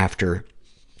after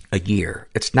a year.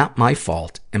 It's not my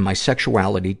fault, and my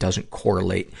sexuality doesn't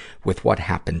correlate with what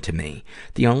happened to me.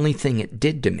 The only thing it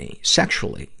did to me,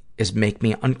 sexually, is make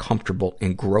me uncomfortable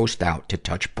and grossed out to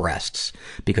touch breasts,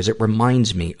 because it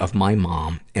reminds me of my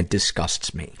mom and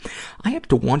disgusts me. I have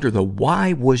to wonder, though,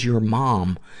 why was your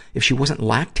mom, if she wasn't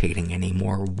lactating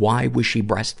anymore, why was she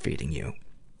breastfeeding you?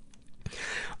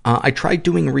 I tried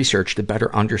doing research to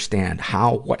better understand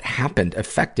how what happened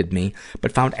affected me,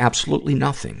 but found absolutely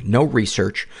nothing. No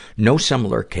research, no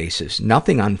similar cases,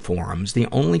 nothing on forums. The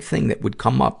only thing that would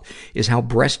come up is how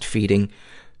breastfeeding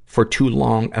for too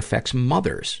long affects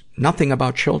mothers. Nothing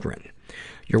about children.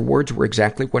 Your words were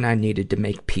exactly what I needed to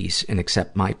make peace and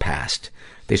accept my past.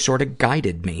 They sort of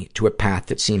guided me to a path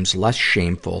that seems less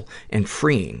shameful and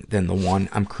freeing than the one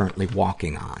I'm currently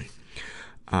walking on.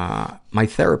 My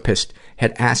therapist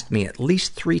had asked me at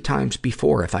least 3 times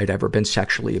before if I'd ever been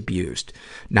sexually abused.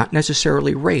 Not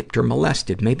necessarily raped or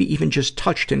molested, maybe even just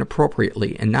touched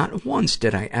inappropriately, and not once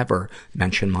did I ever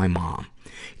mention my mom.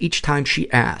 Each time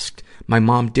she asked, my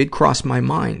mom did cross my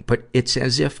mind, but it's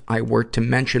as if I were to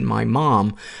mention my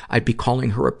mom, I'd be calling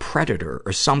her a predator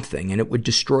or something, and it would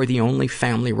destroy the only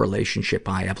family relationship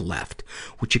I have left,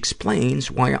 which explains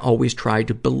why I always try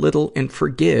to belittle and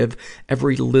forgive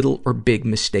every little or big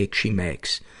mistake she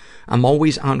makes. I'm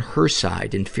always on her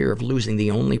side in fear of losing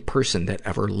the only person that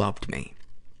ever loved me.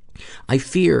 I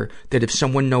fear that if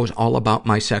someone knows all about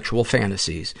my sexual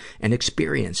fantasies and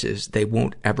experiences, they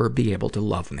won't ever be able to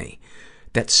love me.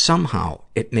 That somehow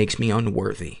it makes me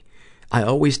unworthy. I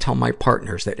always tell my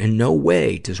partners that in no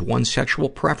way does one's sexual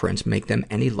preference make them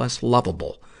any less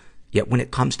lovable. Yet when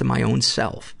it comes to my own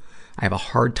self, I have a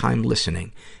hard time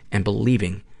listening and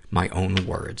believing my own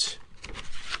words.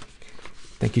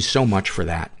 Thank you so much for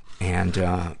that. And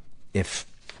if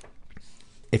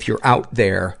you're out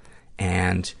there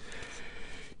and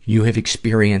you have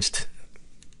experienced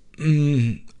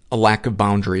a lack of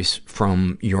boundaries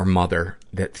from your mother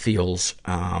that feels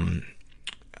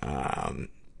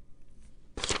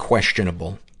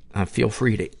questionable, feel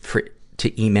free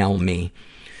to email me.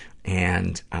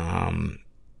 And I'm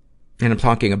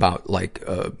talking about like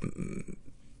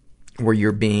where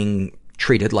you're being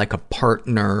treated like a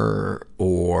partner,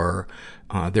 or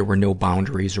there were no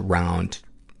boundaries around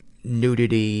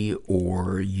nudity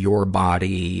or your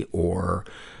body or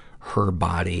her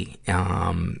body.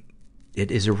 It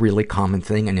is a really common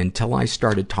thing. And until I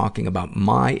started talking about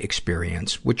my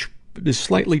experience, which is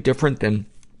slightly different than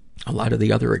a lot of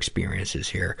the other experiences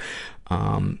here,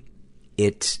 I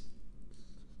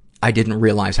didn't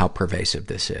realize how pervasive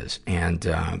this is. And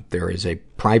there is a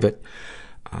private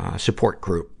support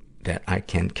group that I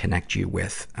can connect you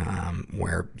with,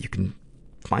 where you can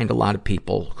find a lot of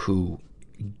people who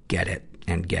get it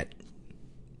and get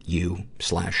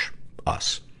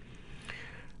you/us.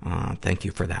 Thank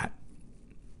you for that.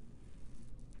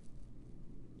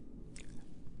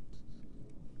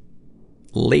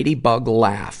 Ladybug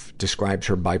Laugh describes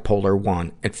her bipolar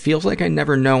 1. It feels like I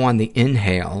never know on the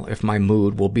inhale if my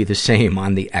mood will be the same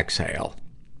on the exhale.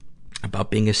 About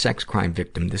being a sex crime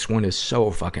victim, this one is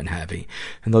so fucking heavy.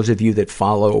 And those of you that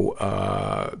follow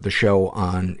the show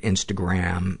on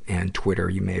Instagram and Twitter,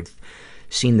 you may have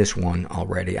seen this one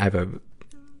already. I have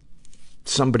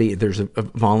there's a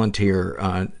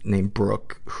volunteer named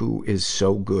Brooke who is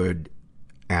so good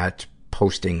at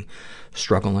posting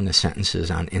struggle in the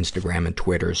sentences on Instagram and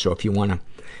Twitter. So if you want to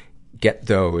get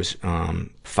those,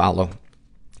 follow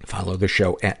the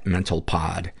show at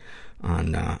MentalPod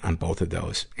on both of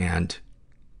those. And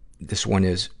this one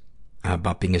is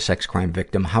about being a sex crime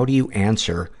victim. How do you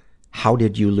answer, how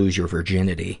did you lose your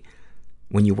virginity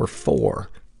when you were 4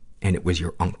 and it was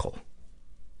your uncle?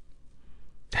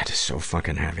 That is so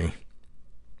fucking heavy.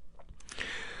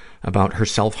 About her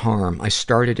self-harm. I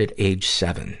started at age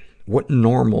 7. What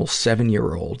normal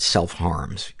 7-year-old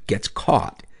self-harms gets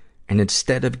caught and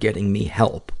instead of getting me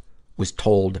help was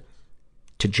told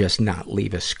to just not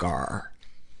leave a scar?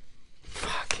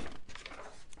 Fuck.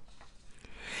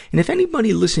 And if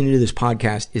anybody listening to this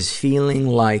podcast is feeling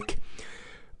like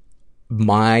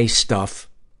my stuff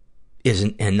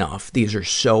isn't enough, these are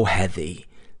so heavy,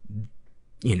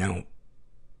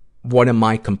 what am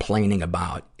I complaining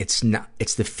about? It's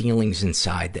the feelings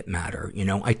inside that matter.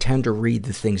 I tend to read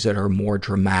the things that are more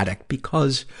dramatic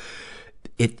because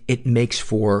it makes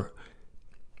for,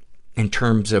 in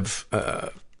terms of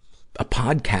a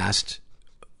podcast,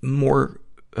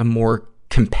 a more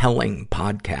compelling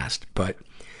podcast, but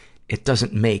it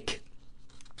doesn't make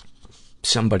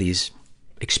somebody's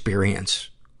experience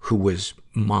who was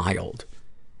mild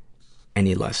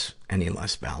any less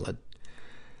valid.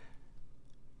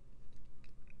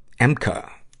 Emka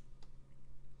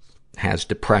has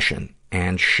depression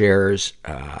and shares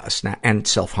and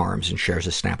self-harms and shares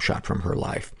a snapshot from her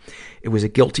life. It was a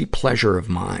guilty pleasure of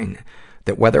mine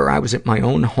that whether I was at my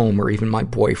own home or even my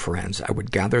boyfriend's, I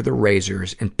would gather the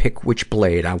razors and pick which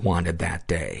blade I wanted that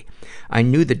day. I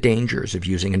knew the dangers of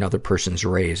using another person's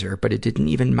razor, but it didn't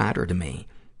even matter to me.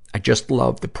 I just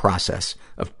loved the process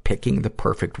of picking the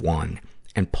perfect one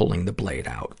and pulling the blade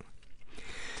out.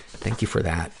 Thank you for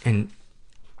that. And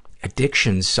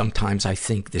addictions, sometimes I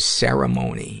think the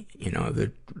ceremony,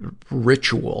 the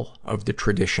ritual of the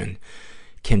tradition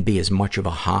can be as much of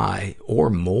a high or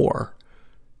more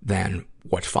than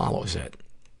what follows it.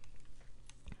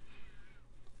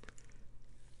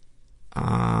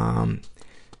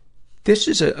 This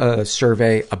is a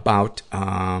survey about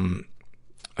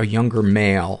a younger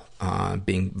male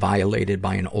being violated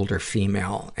by an older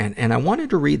female. And I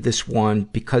wanted to read this one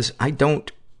because I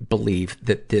don't believe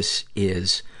that this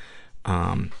is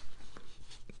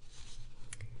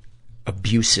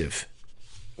abusive,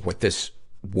 what this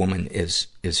woman is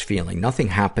feeling. Nothing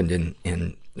happened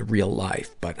in real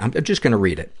life, but I'm just going to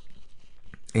read it.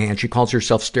 And she calls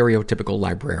herself Stereotypical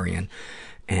Librarian.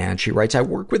 And she writes, I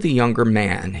work with a younger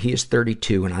man. He is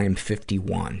 32 and I am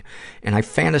 51. And I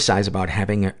fantasize about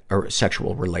having a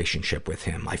sexual relationship with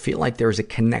him. I feel like there is a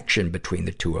connection between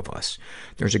the two of us.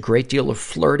 There's a great deal of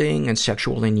flirting and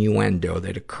sexual innuendo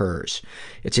that occurs.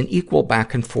 It's an equal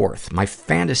back and forth. My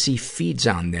fantasy feeds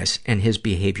on this and his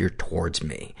behavior towards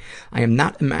me. I am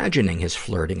not imagining his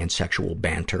flirting and sexual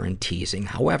banter and teasing.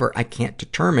 However, I can't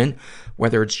determine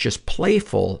whether it's just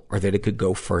playful or that it could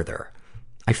go further.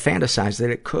 I fantasize that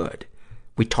it could.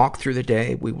 We talk through the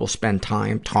day. We will spend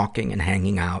time talking and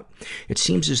hanging out. It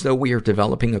seems as though we are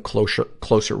developing a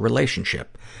closer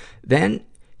relationship. Then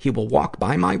he will walk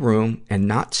by my room and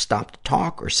not stop to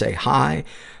talk or say hi.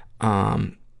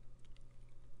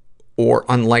 Or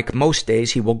unlike most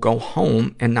days, he will go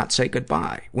home and not say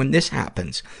goodbye. When this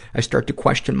happens, I start to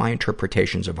question my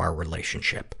interpretations of our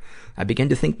relationship. I begin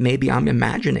to think maybe I'm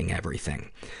imagining everything.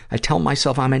 I tell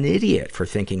myself I'm an idiot for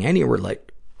thinking any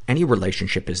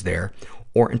relationship is there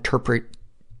or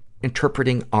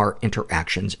interpreting our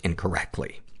interactions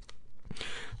incorrectly.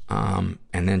 And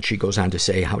then she goes on to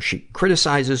say how she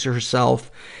criticizes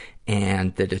herself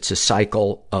and that it's a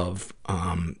cycle of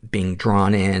being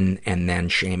drawn in and then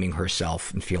shaming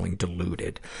herself and feeling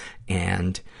deluded.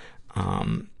 And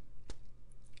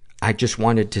I just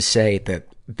wanted to say that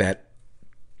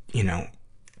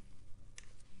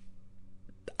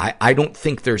I don't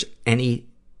think there's any...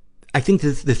 I think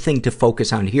the thing to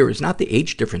focus on here is not the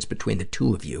age difference between the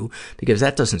two of you, because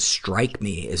that doesn't strike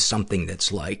me as something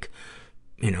that's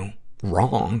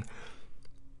wrong.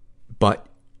 But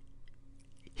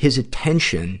his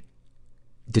attention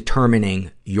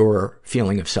determining your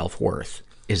feeling of self-worth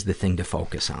is the thing to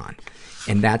focus on.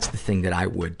 And that's the thing that I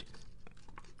would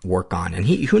work on. And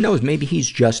who knows, maybe he's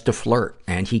just a flirt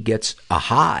and he gets a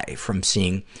high from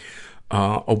seeing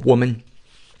a woman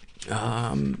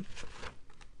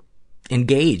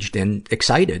engaged and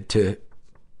excited to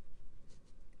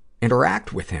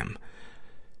interact with him.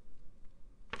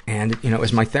 And,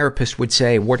 as my therapist would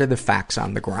say, what are the facts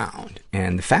on the ground?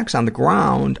 And the facts on the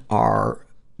ground are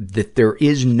that there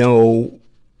is no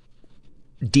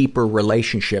deeper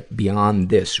relationship beyond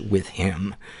this with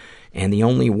him. And the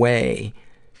only way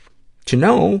to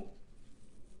know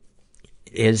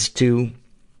is to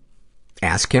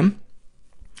ask him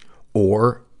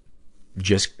or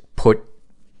just put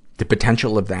the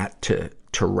potential of that to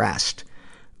rest.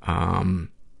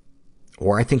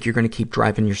 Or I think you're going to keep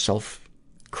driving yourself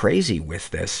crazy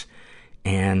with this.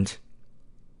 And,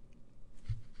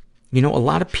 a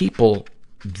lot of people,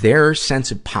 their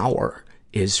sense of power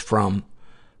is from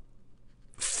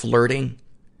flirting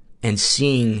and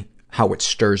seeing how it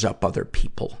stirs up other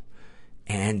people.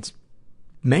 And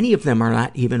many of them are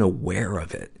not even aware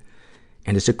of it.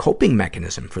 And it's a coping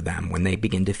mechanism for them when they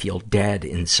begin to feel dead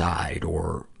inside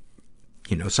or,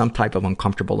 some type of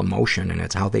uncomfortable emotion, and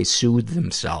it's how they soothe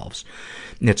themselves.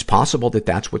 And it's possible that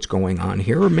that's what's going on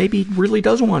here, or maybe really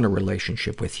does want a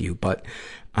relationship with you. But,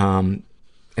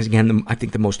 again, I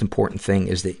think the most important thing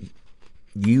is that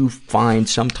you find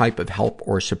some type of help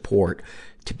or support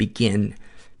to begin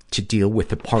to deal with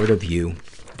the part of you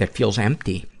that feels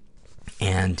empty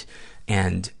and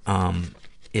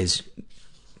is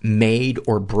made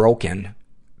or broken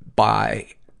by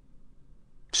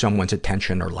someone's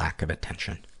attention or lack of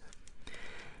attention.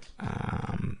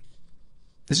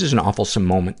 This is an awfulsome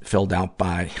moment filled out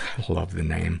by, I love the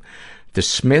name, The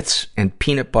Smiths and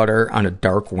Peanut Butter on a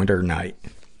Dark Winter Night.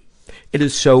 It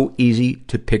is so easy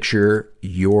to picture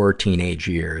your teenage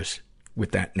years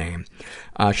with that name.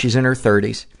 She's in her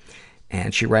 30s,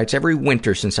 and she writes, every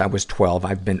winter since I was 12,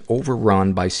 I've been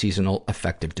overrun by seasonal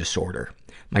affective disorder.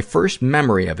 My first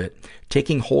memory of it,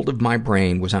 taking hold of my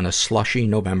brain, was on a slushy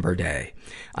November day.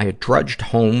 I had trudged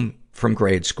home from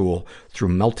grade school through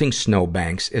melting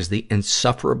snowbanks as the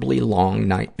insufferably long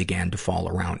night began to fall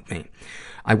around me.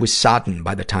 I was sodden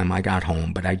by the time I got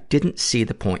home, but I didn't see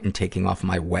the point in taking off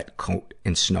my wet coat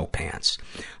and snow pants.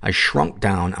 I shrunk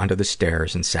down onto the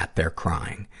stairs and sat there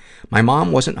crying. My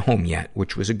mom wasn't home yet,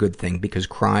 which was a good thing because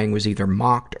crying was either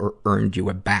mocked or earned you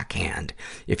a backhand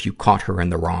if you caught her in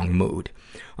the wrong mood.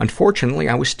 Unfortunately,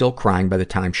 I was still crying by the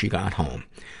time she got home.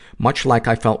 Much like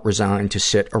I felt resigned to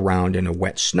sit around in a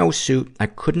wet snowsuit, I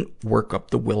couldn't work up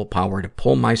the willpower to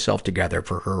pull myself together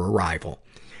for her arrival.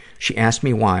 She asked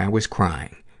me why I was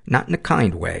crying. Not in a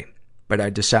kind way, but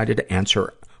I decided to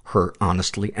answer her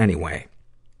honestly anyway.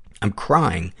 I'm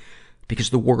crying because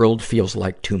the world feels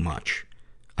like too much.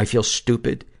 I feel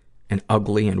stupid and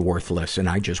ugly and worthless, and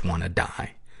I just want to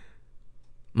die.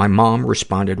 My mom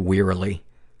responded wearily,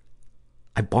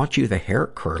 I bought you the hair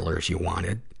curlers you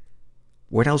wanted.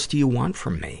 What else do you want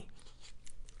from me?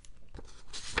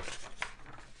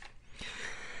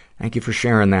 Thank you for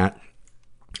sharing that.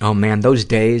 Oh man, those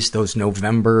days, those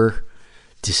November,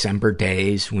 December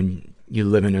days when you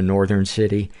live in a northern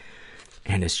city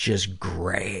and it's just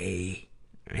gray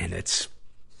and it's,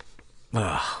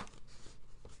 ugh.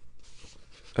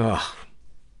 That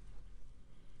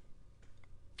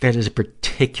is a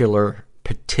particular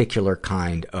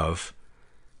kind of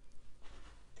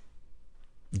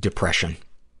depression.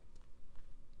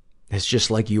 It's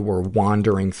just like you were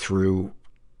wandering through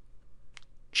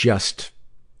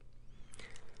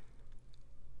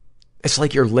it's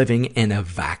like you're living in a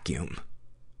vacuum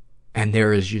and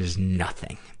there is just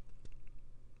nothing.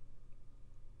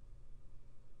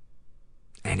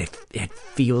 And it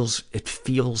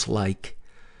feels like,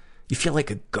 you feel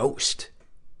like a ghost.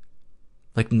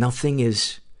 Like nothing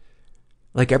is,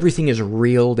 like everything is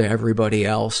real to everybody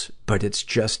else, but it's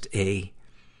just a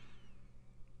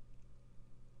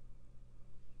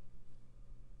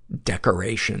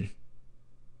decoration.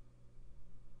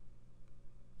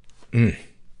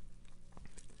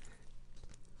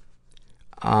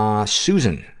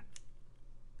 Susan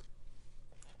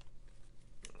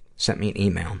sent me an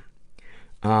email.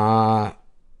 Hi,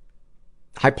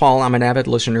 Paul. I'm an avid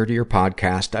listener to your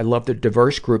podcast. I love the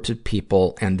diverse groups of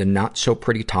people and the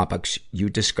not-so-pretty topics you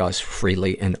discuss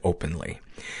freely and openly.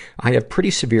 I have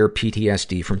pretty severe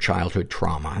PTSD from childhood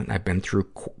trauma, and I've been through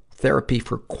therapy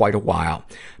for quite a while,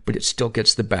 but it still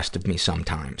gets the best of me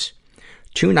sometimes.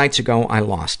 2 nights ago, I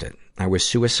lost it. I was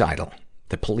suicidal.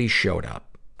 The police showed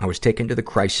up. I was taken to the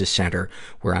crisis center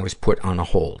where I was put on a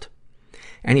hold.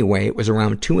 Anyway, it was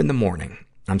around 2 a.m.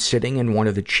 I'm sitting in one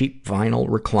of the cheap vinyl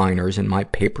recliners in my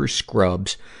paper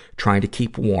scrubs trying to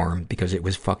keep warm because it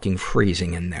was fucking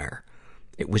freezing in there.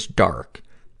 It was dark,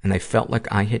 and I felt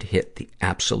like I had hit the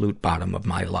absolute bottom of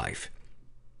my life.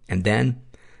 And then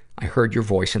I heard your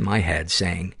voice in my head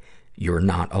saying, "You're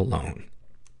not alone."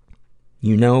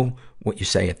 You know what you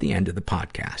say at the end of the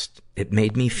podcast. It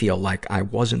made me feel like I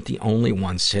wasn't the only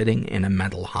one sitting in a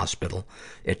mental hospital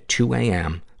at 2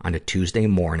 a.m. on a Tuesday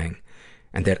morning,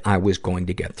 and that I was going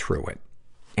to get through it.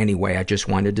 Anyway, I just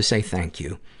wanted to say thank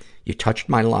you. You touched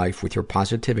my life with your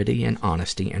positivity and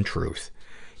honesty and truth.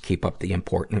 Keep up the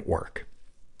important work.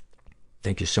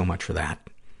 Thank you so much for that.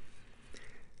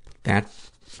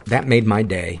 That made my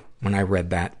day when I read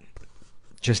that.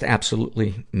 Just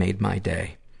absolutely made my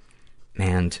day.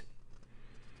 And,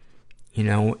 you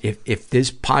know, if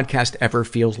this podcast ever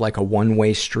feels like a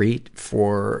one-way street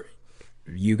for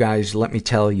you guys, let me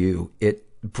tell you, it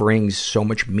brings so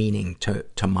much meaning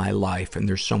to my life. And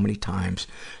there's so many times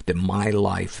that my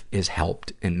life is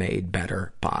helped and made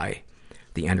better by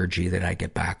the energy that I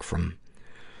get back from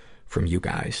you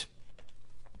guys.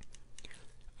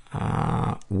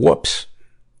 Whoops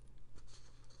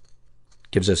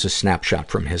gives us a snapshot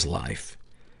from his life.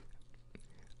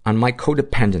 On my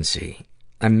codependency,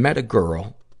 I met a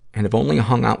girl and have only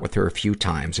hung out with her a few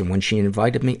times. And when she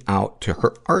invited me out to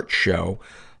her art show,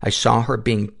 I saw her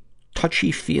being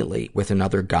touchy-feely with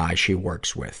another guy she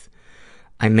works with.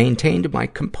 I maintained my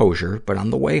composure, but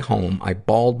on the way home, I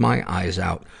bawled my eyes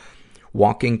out,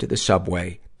 walking to the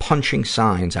subway, punching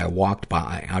signs I walked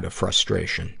by out of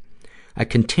frustration. I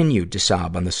continued to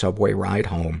sob on the subway ride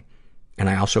home, and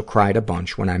I also cried a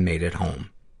bunch when I made it home.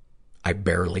 I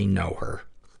barely know her.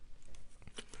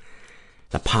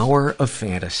 The power of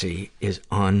fantasy is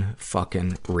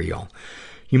unfucking real.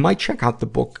 You might check out the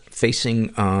book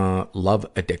Facing Love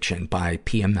Addiction by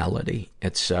Pia Mellody.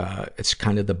 It's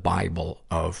kind of the Bible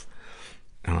of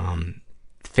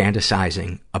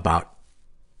fantasizing about,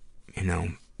 you know,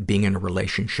 being in a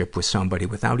relationship with somebody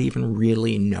without even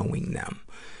really knowing them.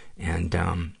 And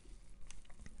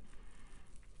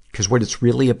Because what it's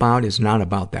really about is not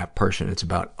about that person. It's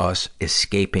about us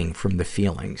escaping from the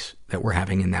feelings that we're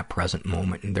having in that present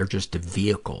moment. And they're just a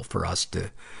vehicle for us to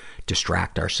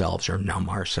distract ourselves or numb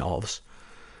ourselves.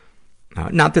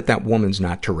 Not that that woman's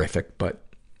not terrific, but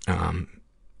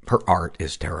her art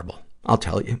is terrible. I'll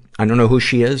tell you. I don't know who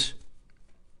she is,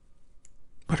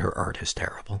 but her art is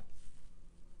terrible.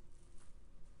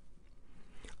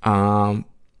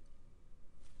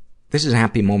 This is a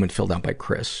happy moment filled out by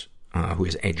Chris, who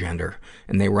is agender.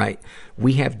 And they write,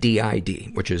 we have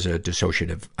DID, which is a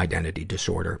dissociative identity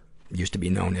disorder. It used to be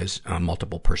known as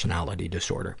multiple personality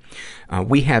disorder.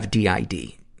 We have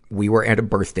DID. We were at a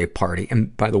birthday party.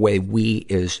 And by the way, we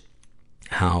is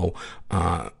how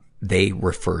they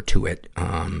refer to it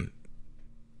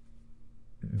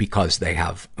because they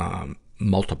have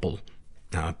multiple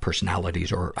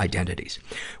personalities or identities.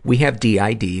 We have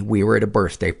DID. We were at a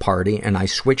birthday party, and I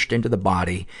switched into the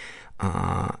body,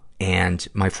 and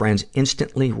my friends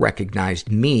instantly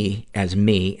recognized me as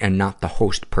me and not the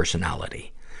host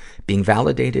personality. Being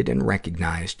validated and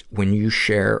recognized when you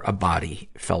share a body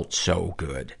felt so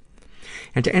good.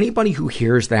 And to anybody who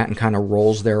hears that and kind of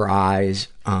rolls their eyes,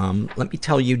 let me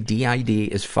tell you, DID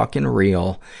is fucking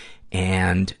real,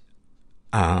 and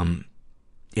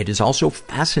it is also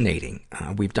fascinating.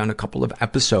 We've done a couple of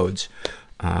episodes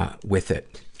with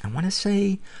it. I want to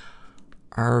say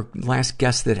our last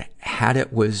guest that had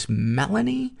it was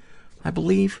Melanie, I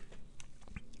believe.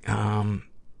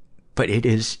 But it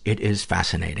is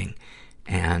fascinating.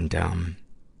 And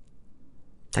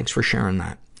thanks for sharing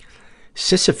that.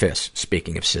 Sisyphus,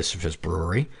 speaking of Sisyphus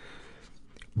Brewing,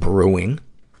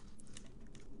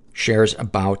 shares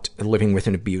about living with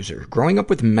an abuser. Growing up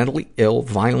with a mentally ill,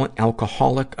 violent,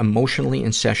 alcoholic, emotionally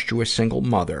incestuous single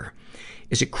mother.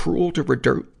 Is it cruel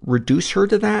to reduce her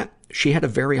to that? She had a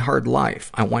very hard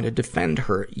life. I want to defend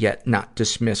her, yet not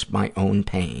dismiss my own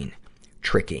pain.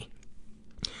 Tricky.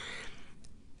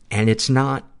 And it's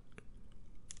not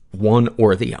one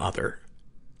or the other.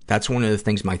 That's one of the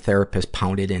things my therapist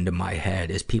pounded into my head,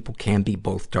 is people can be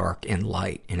both dark and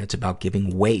light. And it's about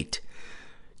giving weight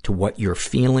to what you're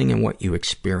feeling and what you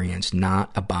experience,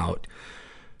 not about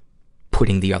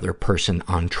putting the other person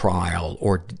on trial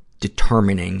or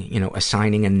determining,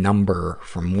 assigning a number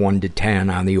from 1 to 10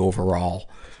 on the overall,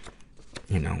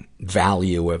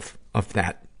 value of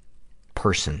that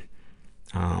person.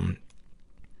 My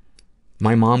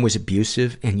mom was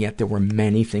abusive, and yet there were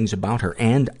many things about her,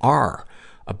 and are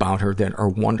about her, that are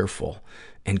wonderful,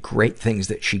 and great things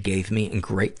that she gave me, and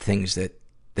great things that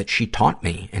she taught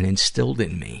me and instilled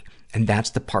in me. And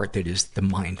that's the part that is the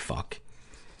mind fuck.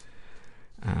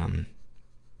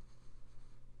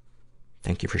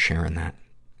 Thank you for sharing that.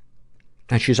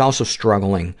 And she's also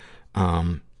struggling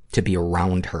to be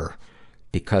around her,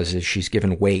 because as she's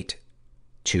given weight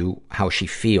to how she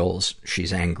feels,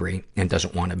 she's angry and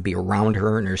doesn't want to be around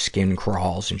her, and her skin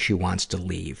crawls and she wants to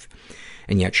leave.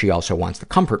 And yet she also wants the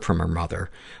comfort from her mother.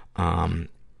 And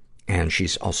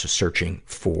she's also searching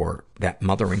for that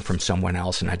mothering from someone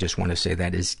else. And I just want to say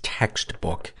that is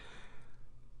textbook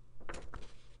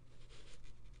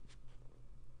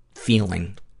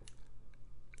feeling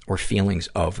or feelings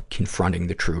of confronting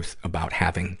the truth about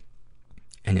having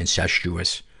an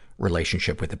incestuous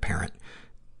relationship with a parent.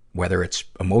 Whether it's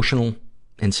emotional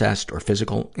incest or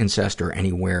physical incest or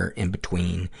anywhere in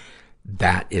between,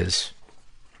 that is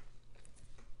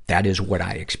what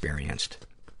I experienced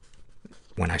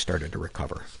when I started to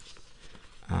recover.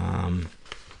 And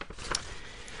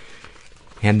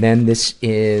then this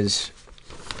is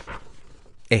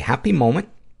a happy moment,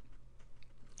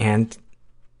 and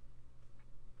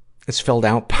it's filled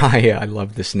out by, I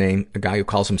love this name, a guy who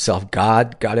calls himself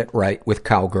God Got It Right with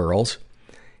Cowgirls.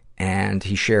 And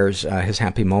he shares his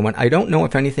happy moment. I don't know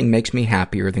if anything makes me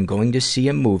happier than going to see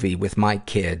a movie with my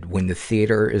kid when the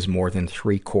theater is more than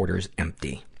 3/4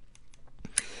 empty.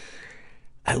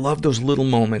 I love those little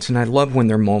moments, and I love when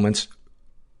they're moments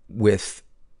with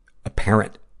a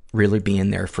parent really being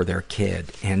there for their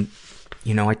kid. And,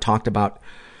 I talked about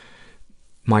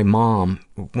my mom.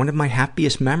 One of my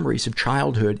happiest memories of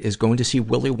childhood is going to see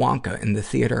Willy Wonka in the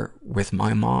theater with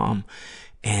my mom.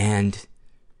 And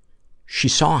she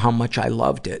saw how much I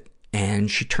loved it, and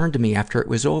she turned to me after it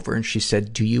was over and she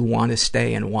said, "Do you want to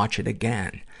stay and watch it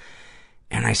again?"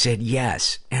 And I said,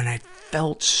 yes. And I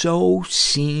felt so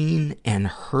seen and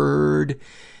heard,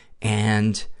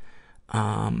 and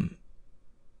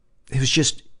it was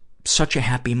just such a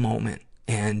happy moment.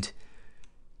 And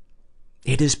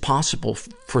it is possible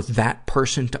for that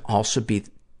person to also be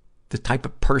the type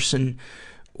of person,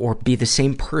 or be the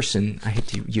same person, I hate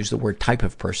to use the word type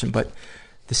of person, but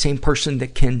the same person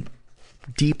that can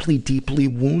deeply, deeply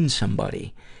wound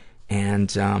somebody.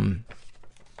 And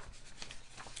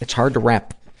it's hard to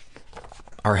wrap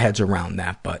our heads around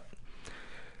that, but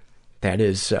that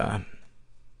is,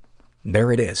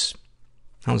 there it is.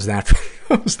 How's that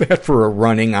for a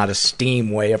running out of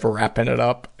steam way of wrapping it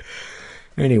up?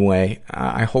 Anyway,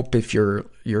 I hope if you're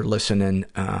listening,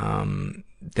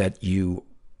 that you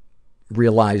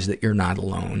realize that you're not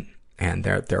alone, and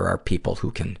there are people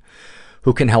who can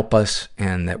help us,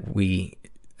 and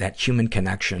that human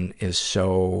connection is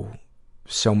so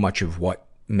much of what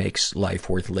makes life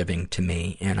worth living to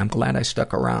me. And I'm glad I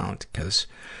stuck around, because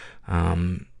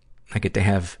I get to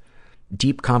have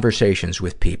deep conversations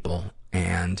with people,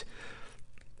 and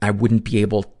I wouldn't be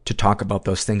able to talk about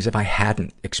those things if I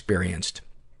hadn't experienced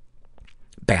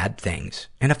bad things,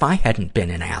 and if I hadn't been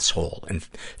an asshole and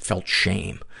felt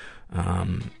shame.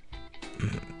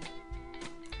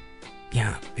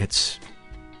 Yeah, it's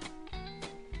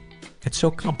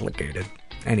so complicated.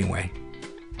 Anyway,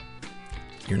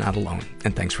 you're not alone,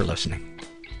 and thanks for listening.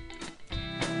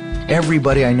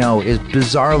 Everybody I know is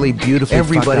bizarrely beautifully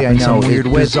Everybody fucked up I know in some weird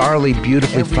way. bizarrely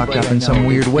beautifully fucked up in some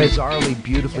weird way. Bizarrely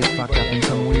beautifully fucked up in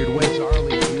some weird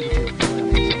way.